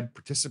spread,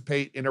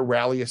 participate in a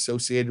rally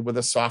associated with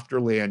a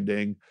softer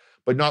landing,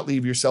 but not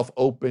leave yourself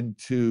open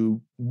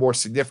to more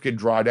significant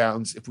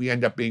drawdowns if we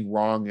end up being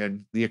wrong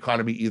and the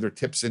economy either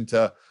tips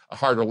into a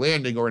harder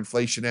landing or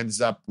inflation ends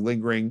up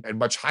lingering at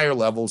much higher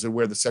levels, and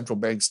where the central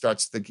bank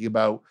starts thinking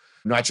about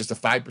not just a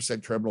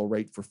 5% terminal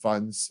rate for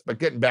funds, but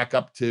getting back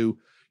up to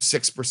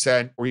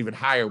 6% or even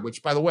higher,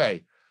 which, by the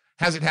way,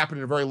 hasn't happened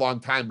in a very long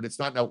time, but it's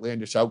not an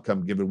outlandish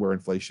outcome given where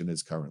inflation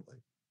is currently.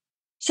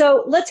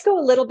 So let's go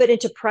a little bit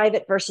into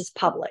private versus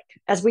public.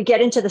 As we get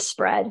into the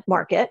spread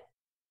market,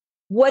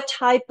 what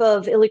type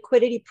of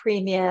illiquidity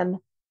premium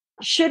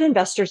should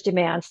investors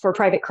demand for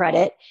private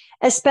credit,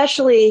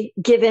 especially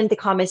given the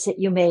comments that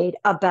you made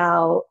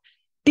about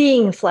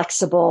being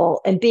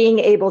flexible and being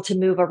able to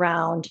move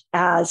around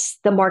as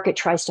the market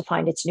tries to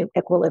find its new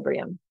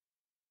equilibrium?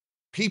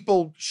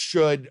 People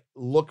should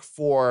look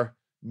for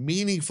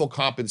meaningful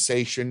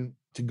compensation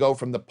to go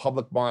from the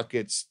public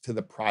markets to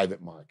the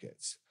private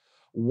markets.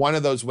 One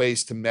of those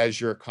ways to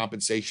measure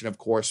compensation, of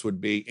course, would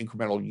be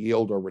incremental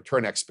yield or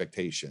return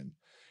expectation.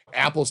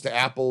 Apples to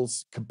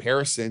apples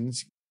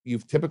comparisons,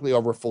 you've typically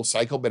over a full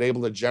cycle been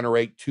able to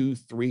generate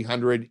 200,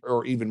 300,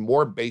 or even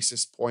more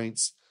basis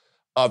points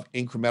of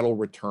incremental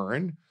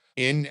return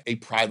in a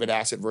private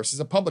asset versus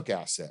a public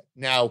asset.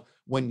 Now,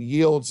 when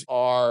yields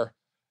are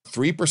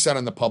 3%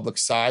 on the public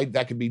side,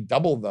 that could be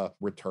double the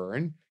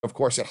return. Of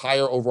course, at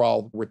higher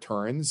overall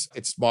returns,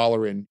 it's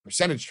smaller in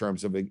percentage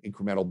terms of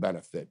incremental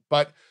benefit.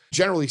 But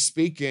generally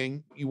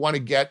speaking, you want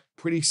to get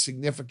pretty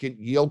significant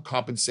yield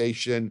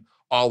compensation,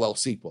 all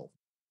else equal.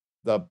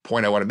 The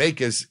point I want to make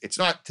is it's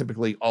not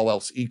typically all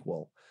else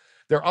equal.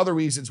 There are other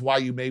reasons why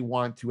you may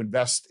want to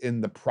invest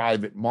in the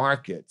private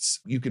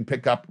markets. You can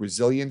pick up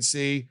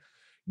resiliency,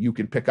 you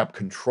can pick up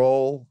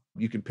control,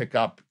 you can pick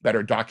up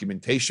better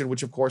documentation,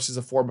 which of course is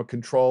a form of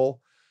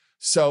control.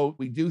 So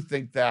we do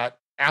think that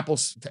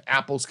apples to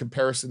apples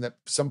comparison that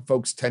some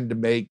folks tend to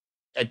make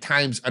at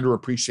times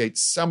underappreciates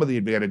some of the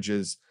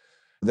advantages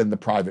than the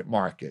private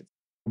market.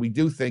 We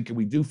do think, and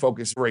we do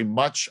focus very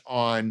much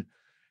on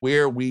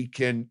where we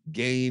can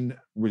gain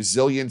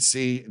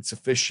resiliency and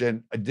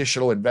sufficient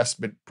additional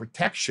investment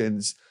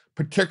protections,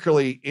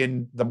 particularly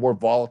in the more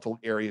volatile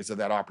areas of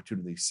that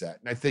opportunity set.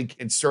 And I think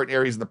in certain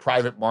areas of the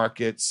private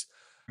markets,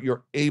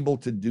 you're able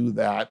to do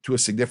that to a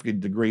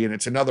significant degree. And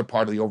it's another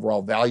part of the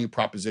overall value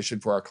proposition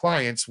for our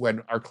clients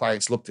when our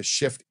clients look to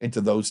shift into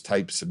those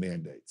types of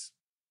mandates.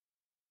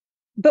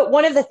 But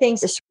one of the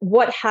things is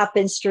what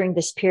happens during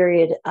this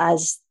period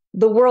as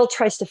the world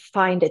tries to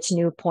find its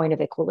new point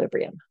of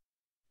equilibrium.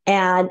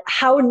 And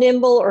how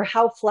nimble or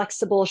how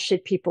flexible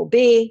should people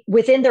be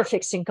within their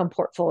fixed income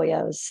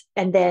portfolios?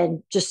 And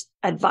then just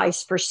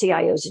advice for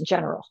CIOs in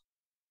general.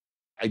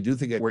 I do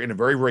think that we're in a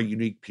very, very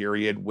unique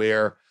period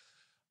where,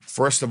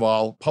 first of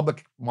all,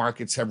 public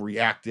markets have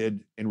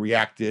reacted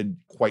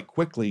quite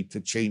quickly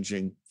to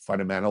changing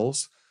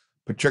fundamentals,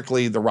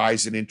 particularly the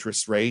rise in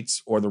interest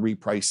rates or the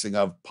repricing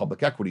of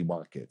public equity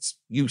markets.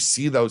 You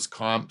see those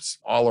comps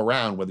all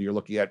around, whether you're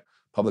looking at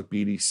public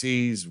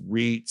BDCs,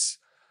 REITs,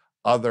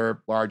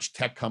 other large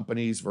tech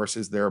companies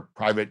versus their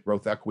private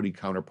growth equity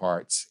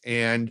counterparts.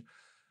 And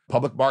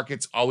public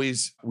markets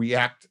always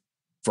react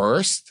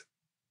first,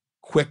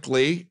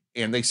 quickly,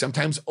 and they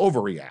sometimes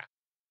overreact.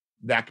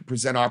 That could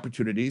present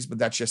opportunities, but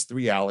that's just the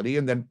reality.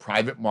 And then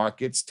private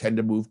markets tend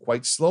to move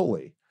quite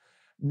slowly.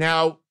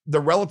 Now, the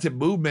relative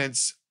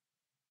movements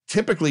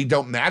typically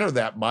don't matter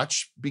that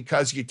much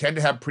because you tend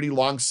to have pretty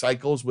long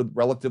cycles with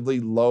relatively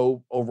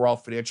low overall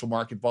financial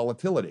market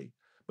volatility.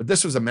 But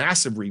this was a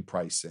massive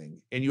repricing,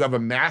 and you have a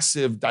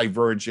massive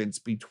divergence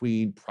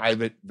between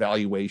private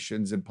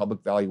valuations and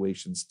public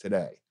valuations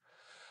today.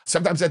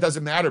 Sometimes that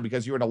doesn't matter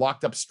because you're in a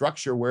locked up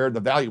structure where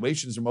the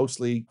valuations are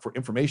mostly for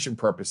information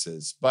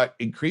purposes. But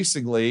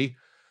increasingly,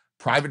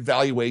 private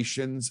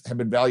valuations have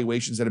been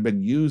valuations that have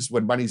been used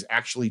when money's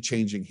actually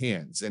changing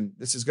hands. And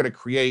this is going to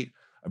create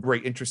a very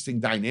interesting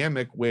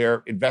dynamic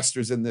where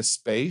investors in this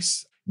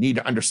space need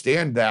to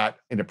understand that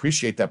and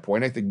appreciate that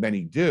point. I think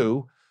many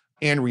do,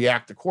 and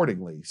react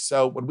accordingly.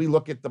 So when we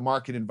look at the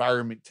market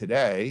environment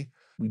today,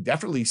 we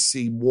definitely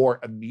see more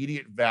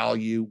immediate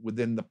value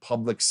within the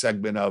public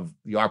segment of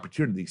the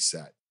opportunity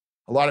set.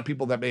 A lot of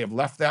people that may have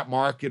left that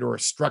market or are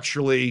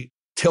structurally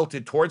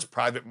tilted towards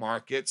private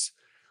markets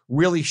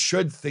really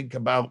should think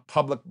about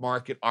public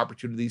market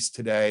opportunities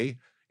today,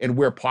 and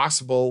where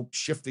possible,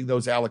 shifting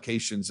those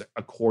allocations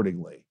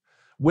accordingly.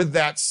 With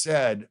that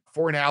said,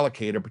 for an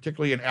allocator,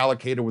 particularly an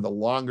allocator with a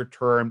longer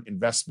term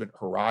investment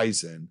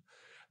horizon,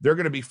 there are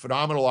going to be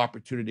phenomenal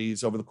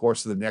opportunities over the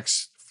course of the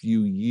next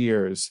few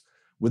years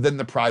within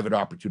the private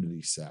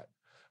opportunity set.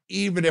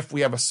 Even if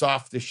we have a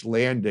softish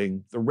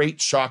landing, the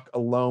rate shock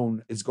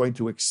alone is going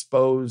to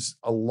expose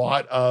a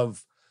lot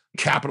of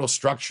capital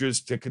structures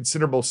to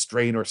considerable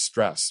strain or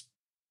stress.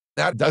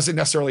 That doesn't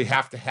necessarily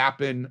have to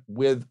happen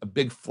with a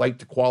big flight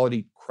to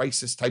quality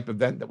crisis type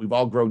event that we've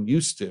all grown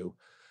used to.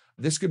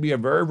 This could be a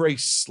very, very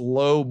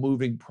slow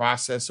moving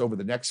process over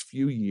the next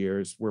few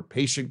years where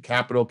patient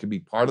capital can be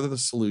part of the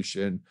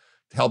solution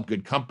to help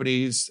good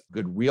companies,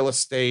 good real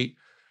estate,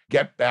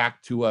 get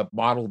back to a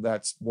model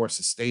that's more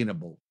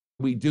sustainable.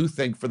 We do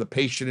think for the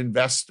patient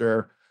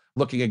investor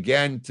looking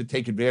again to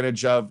take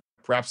advantage of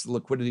perhaps the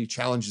liquidity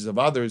challenges of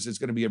others is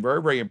going to be a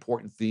very, very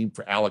important theme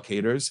for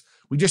allocators.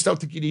 We just don't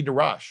think you need to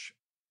rush,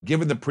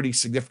 given the pretty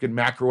significant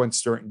macro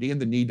uncertainty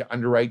and the need to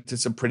underwrite to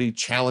some pretty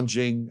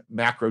challenging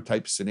macro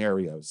type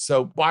scenarios.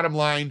 So bottom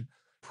line,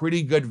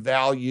 pretty good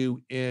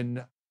value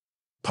in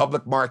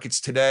public markets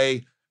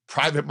today,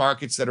 private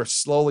markets that are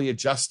slowly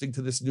adjusting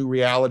to this new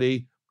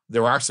reality.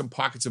 There are some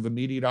pockets of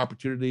immediate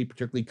opportunity,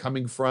 particularly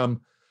coming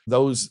from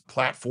those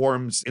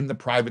platforms in the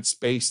private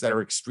space that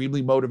are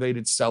extremely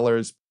motivated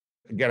sellers.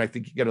 Again, I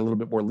think you get a little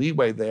bit more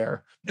leeway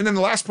there. And then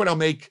the last point I'll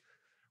make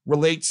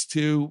relates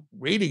to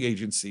rating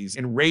agencies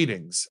and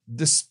ratings.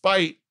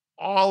 Despite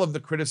all of the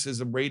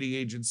criticism rating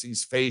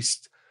agencies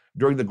faced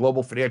during the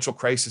global financial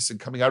crisis and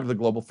coming out of the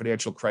global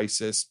financial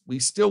crisis, we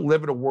still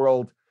live in a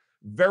world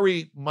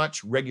very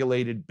much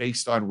regulated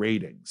based on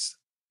ratings.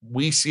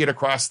 We see it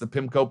across the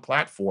PIMCO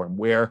platform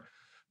where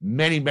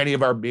many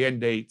of our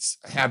mandates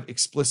have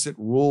explicit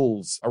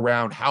rules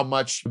around how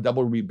much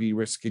BB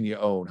risk can you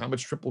own, how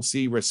much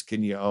CCC risk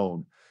can you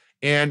own.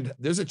 And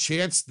there's a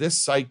chance this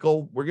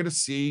cycle, we're going to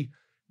see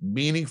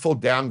meaningful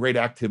downgrade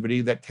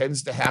activity that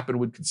tends to happen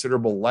with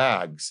considerable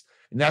lags.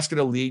 And that's going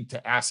to lead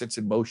to assets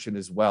in motion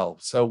as well.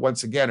 So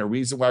once again, a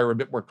reason why we're a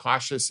bit more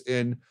cautious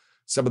in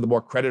some of the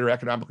more credit or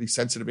economically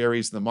sensitive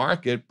areas in the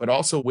market, but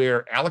also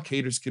where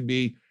allocators can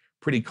be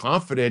pretty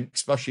confident,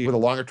 especially with a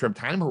longer term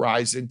time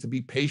horizon, to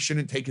be patient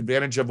and take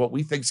advantage of what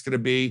we think is going to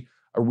be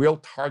a real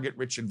target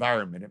rich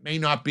environment. It may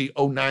not be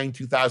 2009,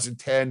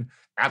 2010,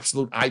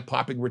 absolute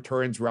eye-popping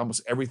returns where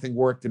almost everything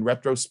worked in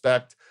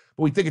retrospect,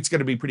 but we think it's going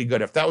to be pretty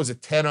good. If that was a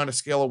 10 on a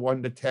scale of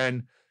 1 to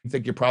 10, I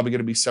think you're probably going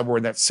to be somewhere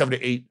in that 7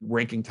 to 8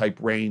 ranking type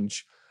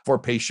range for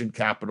patient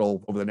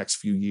capital over the next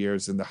few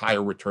years in the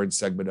higher return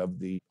segment of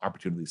the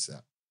opportunity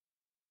set.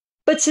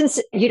 But since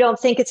you don't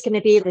think it's going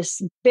to be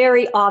this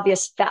very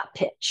obvious fat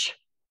pitch,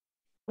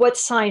 what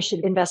signs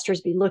should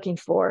investors be looking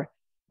for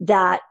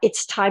that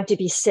it's time to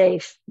be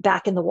safe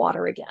back in the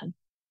water again?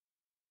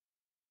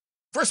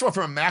 First of all,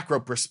 from a macro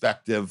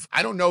perspective,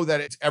 I don't know that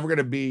it's ever going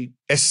to be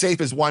as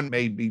safe as one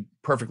may be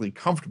perfectly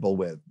comfortable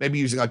with. Maybe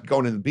using like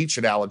going to the beach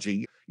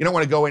analogy. You don't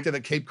want to go into the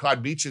Cape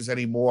Cod beaches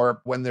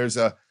anymore when there's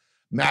a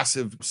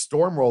massive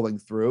storm rolling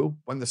through.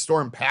 When the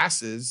storm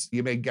passes,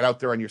 you may get out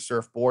there on your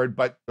surfboard,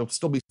 but there'll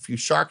still be a few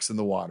sharks in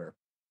the water.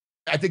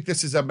 I think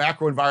this is a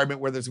macro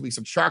environment where there's going to be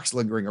some sharks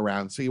lingering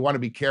around. So you want to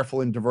be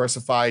careful and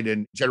diversified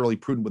and generally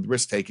prudent with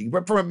risk taking.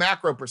 But from a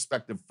macro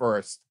perspective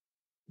first,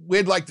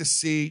 we'd like to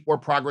see more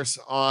progress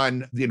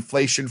on the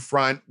inflation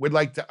front. We'd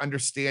like to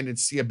understand and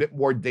see a bit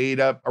more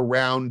data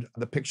around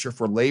the picture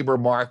for labor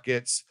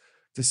markets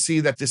to see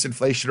that this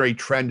inflationary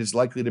trend is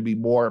likely to be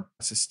more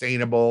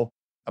sustainable.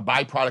 A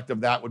byproduct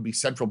of that would be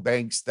central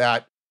banks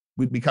that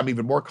we've become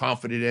even more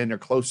confident in are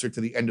closer to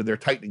the end of their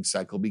tightening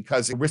cycle,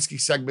 because the risky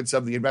segments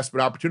of the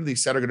investment opportunity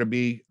set are going to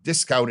be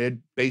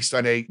discounted based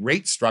on a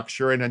rate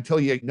structure. And until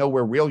you know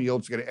where real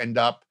yields are going to end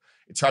up,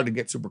 it's hard to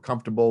get super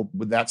comfortable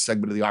with that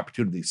segment of the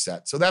opportunity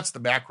set. So that's the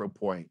macro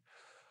point.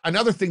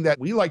 Another thing that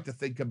we like to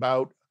think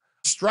about,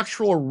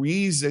 structural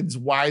reasons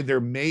why there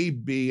may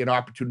be an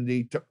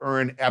opportunity to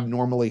earn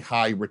abnormally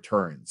high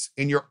returns.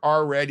 And you're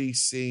already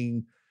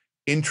seeing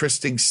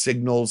interesting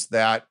signals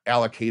that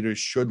allocators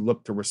should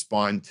look to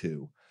respond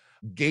to.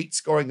 Gates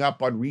going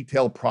up on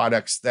retail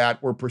products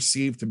that were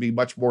perceived to be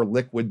much more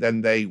liquid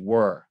than they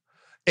were.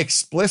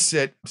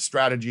 Explicit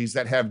strategies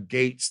that have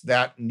gates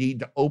that need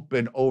to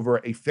open over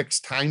a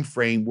fixed time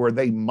frame where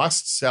they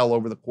must sell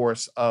over the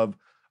course of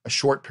a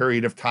short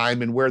period of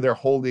time and where they're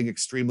holding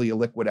extremely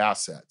illiquid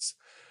assets.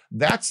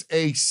 That's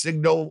a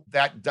signal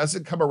that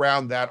doesn't come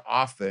around that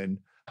often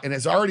and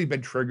has already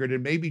been triggered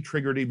and may be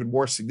triggered even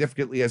more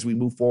significantly as we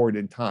move forward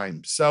in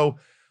time. So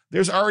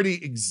there's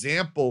already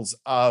examples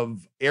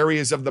of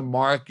areas of the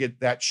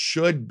market that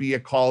should be a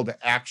call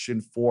to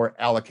action for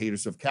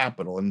allocators of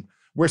capital. And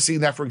we're seeing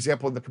that, for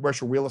example, in the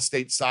commercial real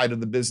estate side of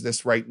the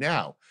business right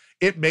now.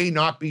 It may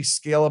not be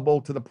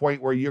scalable to the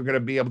point where you're going to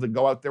be able to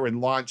go out there and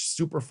launch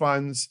super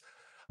funds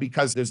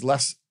because there's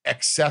less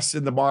excess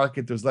in the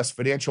market, there's less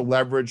financial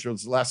leverage,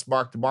 there's less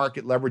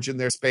mark-to-market leverage in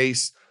their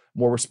space,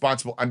 more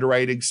responsible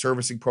underwriting,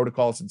 servicing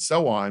protocols, and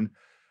so on.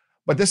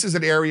 But this is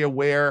an area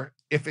where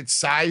if it's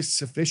sized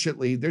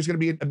sufficiently, there's going to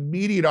be an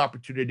immediate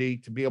opportunity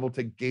to be able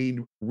to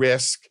gain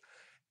risk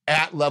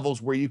at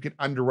levels where you can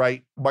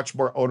underwrite much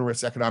more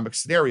onerous economic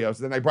scenarios.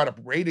 Then I brought up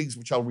ratings,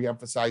 which I'll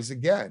reemphasize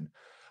again.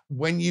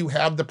 When you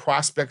have the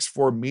prospects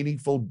for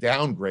meaningful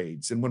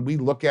downgrades, and when we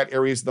look at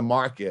areas of the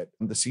market,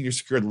 the senior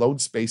secured loan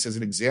space as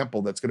an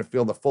example, that's going to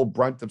feel the full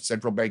brunt of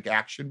central bank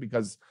action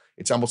because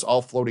it's almost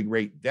all floating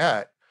rate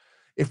debt.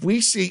 If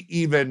we see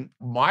even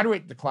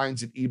moderate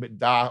declines in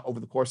EBITDA over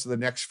the course of the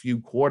next few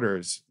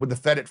quarters, with the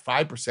Fed at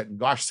 5%, and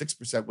gosh,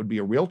 6% would be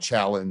a real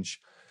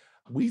challenge,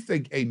 we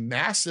think a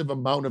massive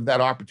amount of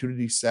that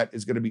opportunity set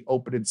is going to be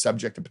open and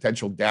subject to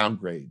potential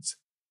downgrades.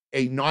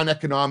 A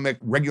non-economic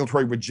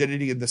regulatory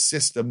rigidity in the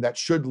system that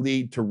should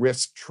lead to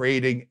risk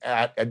trading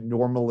at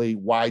abnormally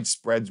wide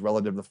spreads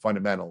relative to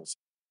fundamentals.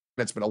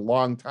 It's been a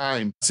long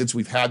time since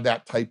we've had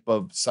that type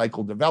of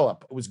cycle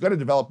develop. It was going to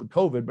develop with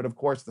COVID, but of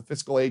course the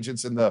fiscal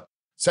agents and the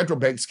central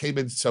banks came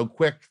in so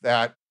quick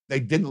that they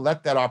didn't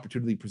let that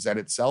opportunity present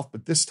itself.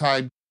 But this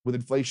time, with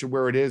inflation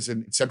where it is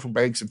and central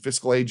banks and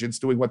fiscal agents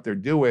doing what they're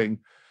doing,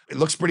 it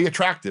looks pretty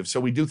attractive. So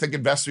we do think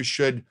investors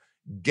should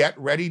get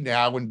ready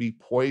now and be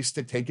poised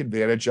to take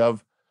advantage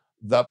of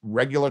the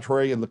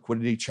regulatory and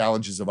liquidity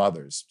challenges of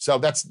others. So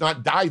that's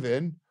not dive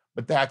in,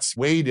 but that's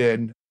wade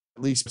in,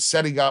 at least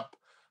setting up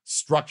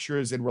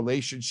structures and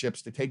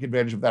relationships to take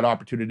advantage of that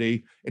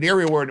opportunity. An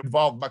area where it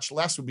involved much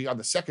less would be on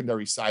the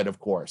secondary side, of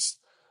course.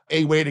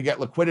 A way to get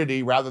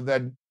liquidity rather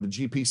than the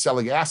GP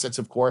selling assets,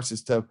 of course,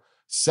 is to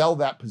sell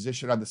that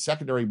position on the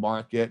secondary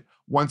market.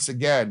 Once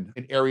again,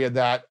 an area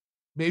that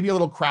may be a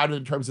little crowded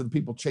in terms of the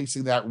people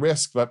chasing that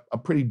risk, but a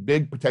pretty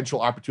big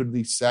potential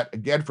opportunity set,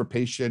 again, for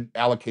patient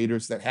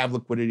allocators that have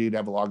liquidity and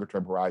have a longer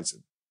term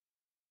horizon.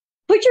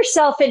 Put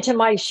yourself into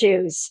my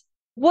shoes.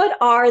 What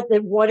are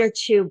the one or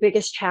two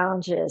biggest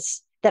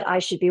challenges that I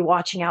should be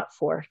watching out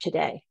for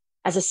today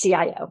as a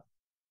CIO?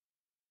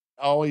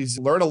 Always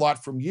learn a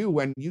lot from you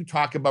when you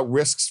talk about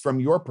risks from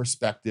your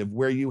perspective,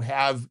 where you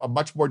have a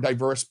much more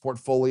diverse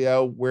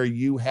portfolio, where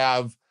you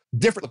have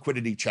different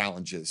liquidity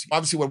challenges.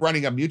 Obviously, we're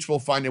running a mutual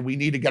fund and we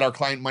need to get our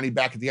client money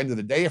back at the end of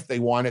the day if they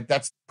want it.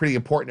 That's pretty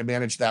important to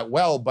manage that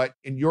well. But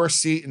in your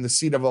seat, in the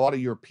seat of a lot of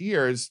your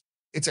peers,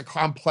 it's a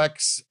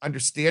complex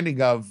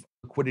understanding of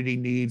liquidity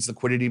needs,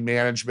 liquidity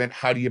management.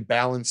 How do you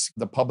balance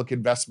the public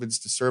investments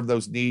to serve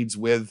those needs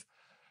with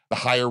the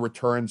higher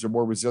returns or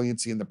more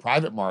resiliency in the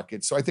private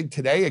market? So I think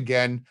today,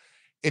 again,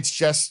 it's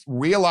just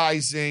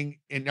realizing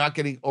and not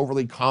getting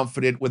overly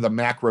confident with a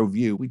macro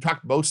view. We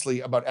talked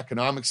mostly about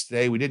economics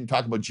today. We didn't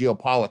talk about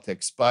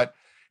geopolitics, but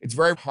it's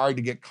very hard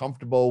to get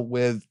comfortable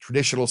with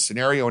traditional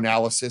scenario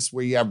analysis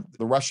where you have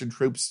the Russian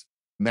troops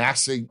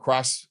massing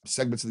across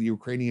segments of the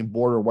Ukrainian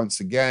border once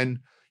again.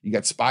 You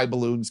got spy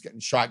balloons getting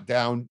shot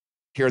down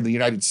here in the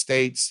United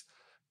States.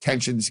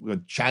 Tensions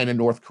with China,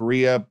 North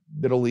Korea,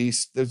 Middle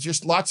East. There's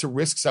just lots of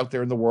risks out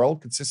there in the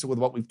world, consistent with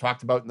what we've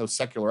talked about in those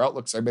secular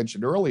outlooks I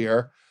mentioned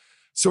earlier.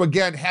 So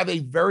again, have a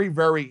very,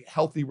 very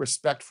healthy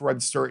respect for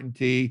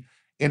uncertainty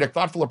and a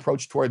thoughtful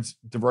approach towards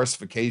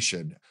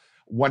diversification.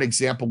 One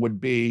example would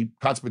be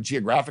consequent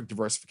geographic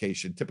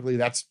diversification. Typically,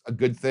 that's a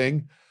good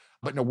thing.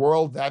 But in a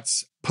world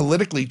that's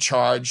politically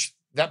charged,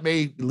 that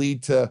may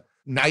lead to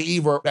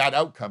naive or bad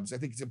outcomes. I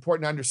think it's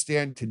important to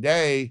understand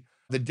today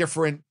the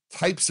different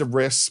types of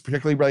risks,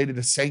 particularly related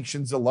to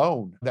sanctions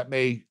alone, that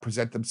may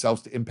present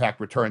themselves to impact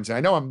returns. And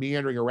I know I'm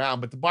meandering around,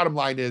 but the bottom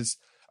line is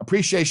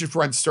appreciation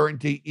for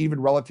uncertainty,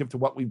 even relative to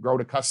what we've grown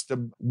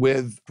accustomed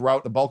with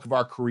throughout the bulk of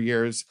our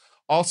careers.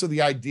 Also,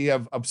 the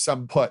idea of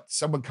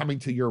someone coming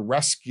to your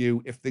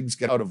rescue if things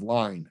get out of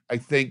line. I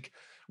think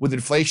with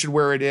inflation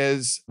where it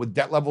is, with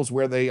debt levels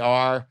where they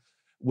are,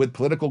 with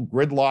political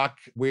gridlock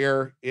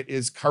where it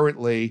is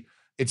currently,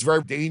 it's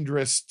very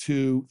dangerous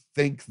to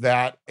think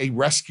that a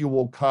rescue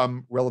will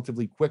come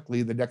relatively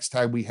quickly the next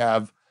time we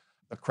have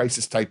a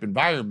crisis type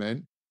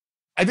environment.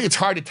 I think it's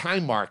hard to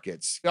time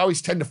markets. You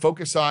always tend to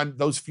focus on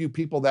those few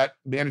people that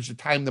manage to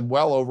time them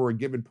well over a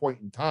given point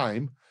in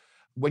time.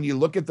 When you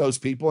look at those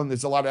people, and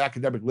there's a lot of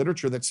academic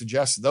literature that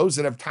suggests those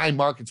that have time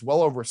markets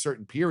well over a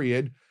certain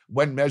period,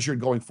 when measured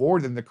going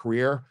forward in the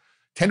career,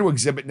 tend to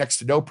exhibit next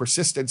to no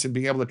persistence in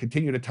being able to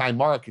continue to time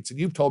markets. And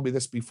you've told me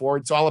this before.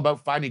 It's all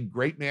about finding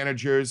great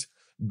managers,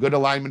 good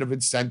alignment of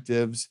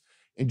incentives,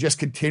 and just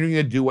continuing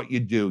to do what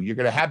you do. You're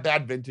going to have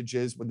bad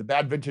vintages. When the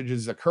bad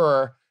vintages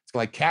occur, it's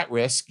like cat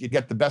risk. You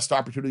get the best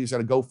opportunities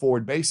on a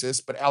go-forward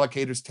basis, but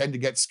allocators tend to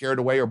get scared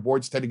away, or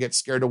boards tend to get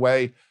scared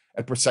away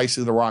at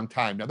precisely the wrong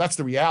time. Now, that's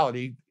the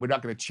reality. We're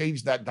not going to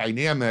change that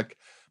dynamic,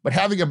 but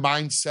having a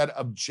mindset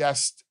of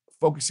just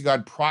focusing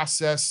on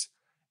process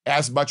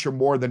as much or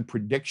more than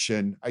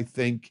prediction, I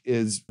think,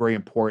 is very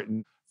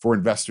important for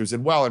investors as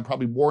well, and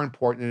probably more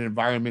important in an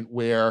environment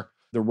where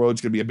the road's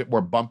going to be a bit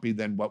more bumpy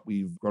than what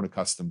we've grown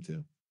accustomed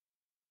to.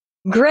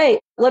 Great.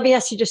 Let me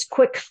ask you just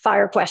quick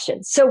fire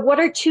questions. So what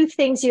are two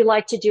things you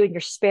like to do in your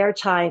spare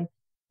time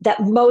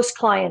that most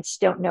clients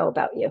don't know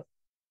about you?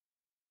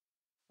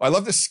 I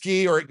love to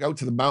ski or go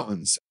to the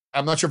mountains.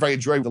 I'm not sure if I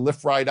enjoy the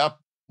lift ride up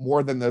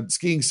more than the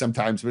skiing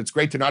sometimes, but it's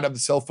great to not have the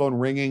cell phone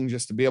ringing,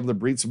 just to be able to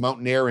breathe some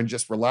mountain air and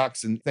just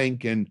relax and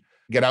think and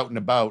get out and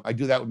about. I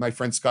do that with my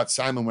friend Scott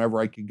Simon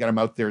whenever I can get him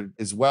out there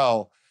as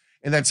well.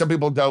 And then some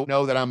people don't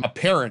know that I'm a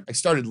parent. I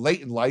started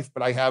late in life,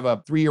 but I have a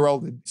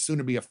 3-year-old and soon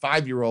to be a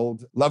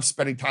 5-year-old. Love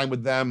spending time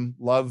with them,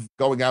 love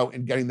going out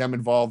and getting them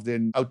involved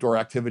in outdoor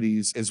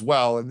activities as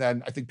well. And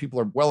then I think people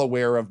are well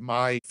aware of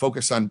my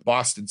focus on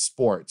Boston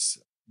sports.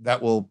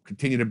 That will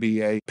continue to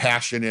be a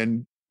passion,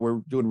 and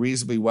we're doing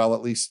reasonably well,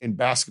 at least in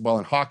basketball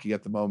and hockey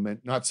at the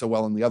moment. Not so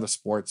well in the other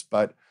sports,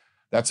 but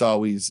that's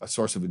always a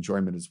source of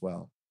enjoyment as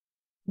well.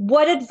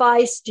 What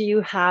advice do you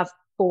have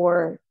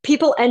for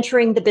people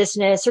entering the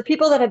business, or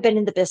people that have been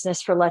in the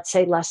business for, let's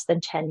say, less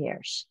than 10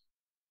 years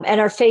and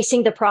are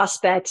facing the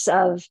prospects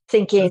of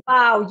thinking,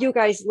 wow, you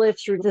guys lived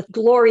through the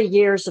glory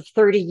years of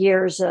 30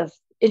 years of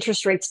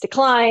interest rates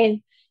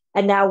decline,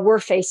 and now we're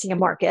facing a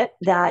market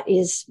that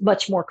is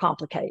much more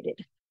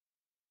complicated?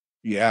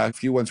 Yeah, a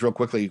few ones real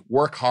quickly.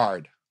 Work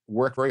hard.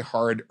 Work very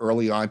hard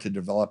early on to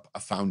develop a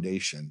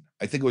foundation.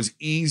 I think it was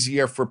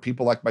easier for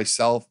people like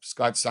myself,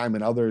 Scott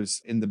Simon,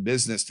 others in the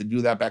business to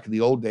do that back in the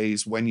old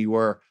days when you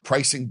were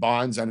pricing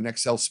bonds on an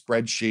Excel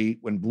spreadsheet,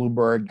 when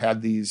Bloomberg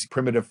had these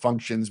primitive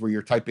functions where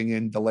you're typing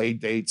in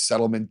delayed dates,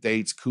 settlement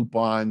dates,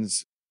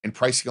 coupons, and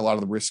pricing a lot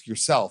of the risk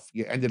yourself.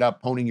 You ended up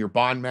honing your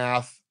bond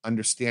math,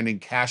 understanding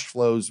cash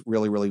flows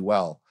really, really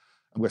well.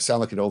 I'm going to sound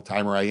like an old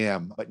timer, I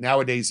am. But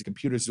nowadays, the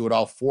computers do it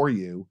all for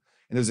you.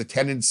 And there's a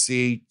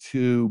tendency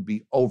to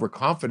be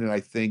overconfident, I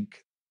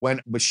think,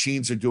 when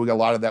machines are doing a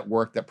lot of that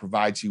work that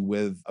provides you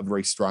with a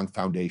very strong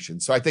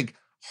foundation. So I think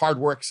hard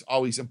work's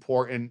always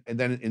important. And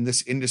then in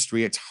this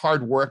industry, it's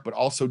hard work, but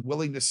also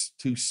willingness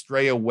to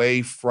stray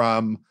away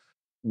from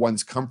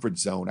one's comfort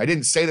zone. I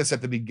didn't say this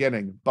at the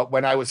beginning, but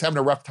when I was having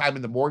a rough time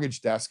in the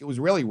mortgage desk, it was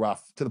really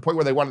rough, to the point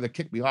where they wanted to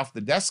kick me off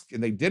the desk,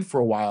 and they did for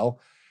a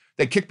while.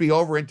 They kicked me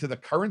over into the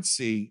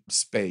currency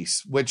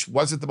space, which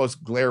wasn't the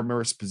most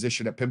glamorous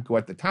position at PIMCO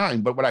at the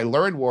time. But what I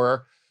learned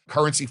were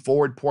currency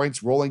forward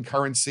points, rolling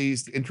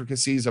currencies, the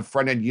intricacies of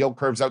front-end yield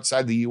curves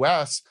outside the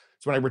US.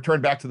 So when I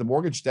returned back to the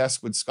mortgage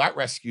desk when Scott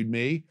rescued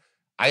me,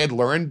 I had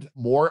learned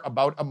more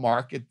about a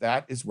market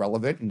that is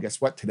relevant. And guess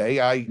what? Today,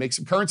 I make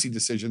some currency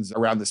decisions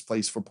around this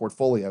place for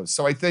portfolios.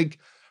 So I think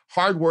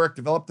hard work,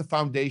 develop the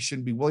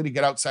foundation, be willing to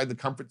get outside the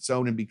comfort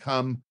zone and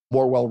become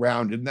more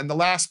well-rounded. And then the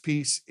last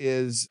piece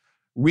is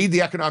read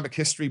the economic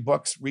history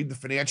books, read the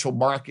financial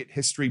market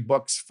history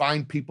books,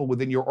 find people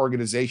within your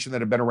organization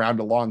that have been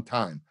around a long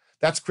time.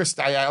 That's Chris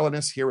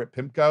Dialynis here at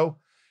PIMCO.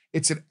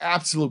 It's an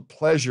absolute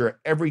pleasure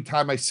every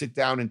time I sit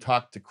down and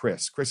talk to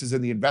Chris. Chris is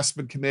in the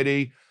investment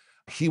committee.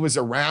 He was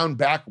around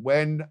back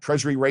when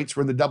treasury rates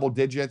were in the double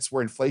digits,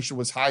 where inflation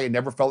was high and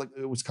never felt like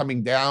it was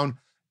coming down.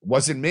 It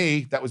wasn't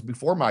me. That was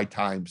before my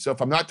time. So if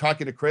I'm not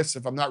talking to Chris,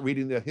 if I'm not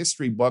reading the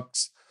history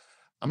books,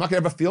 I'm not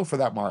going to have a feel for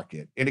that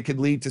market, and it could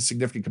lead to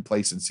significant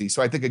complacency.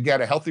 So I think,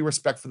 again, a healthy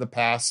respect for the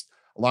past,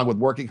 along with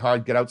working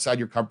hard, get outside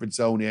your comfort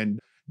zone and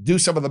do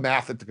some of the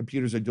math that the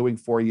computers are doing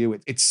for you.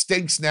 It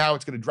stinks now.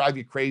 It's going to drive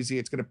you crazy.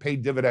 It's going to pay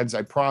dividends,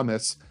 I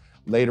promise,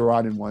 later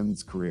on in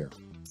one's career.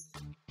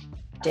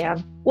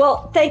 Dan,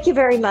 well, thank you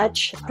very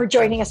much for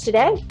joining us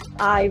today.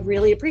 I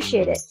really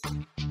appreciate it.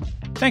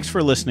 Thanks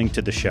for listening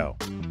to the show.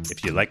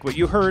 If you like what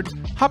you heard,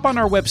 hop on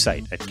our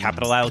website at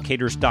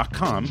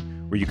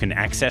capitalallocators.com, where you can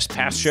access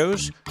past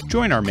shows,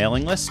 join our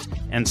mailing list,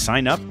 and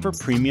sign up for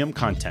premium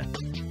content.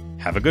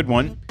 Have a good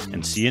one,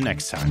 and see you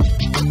next time.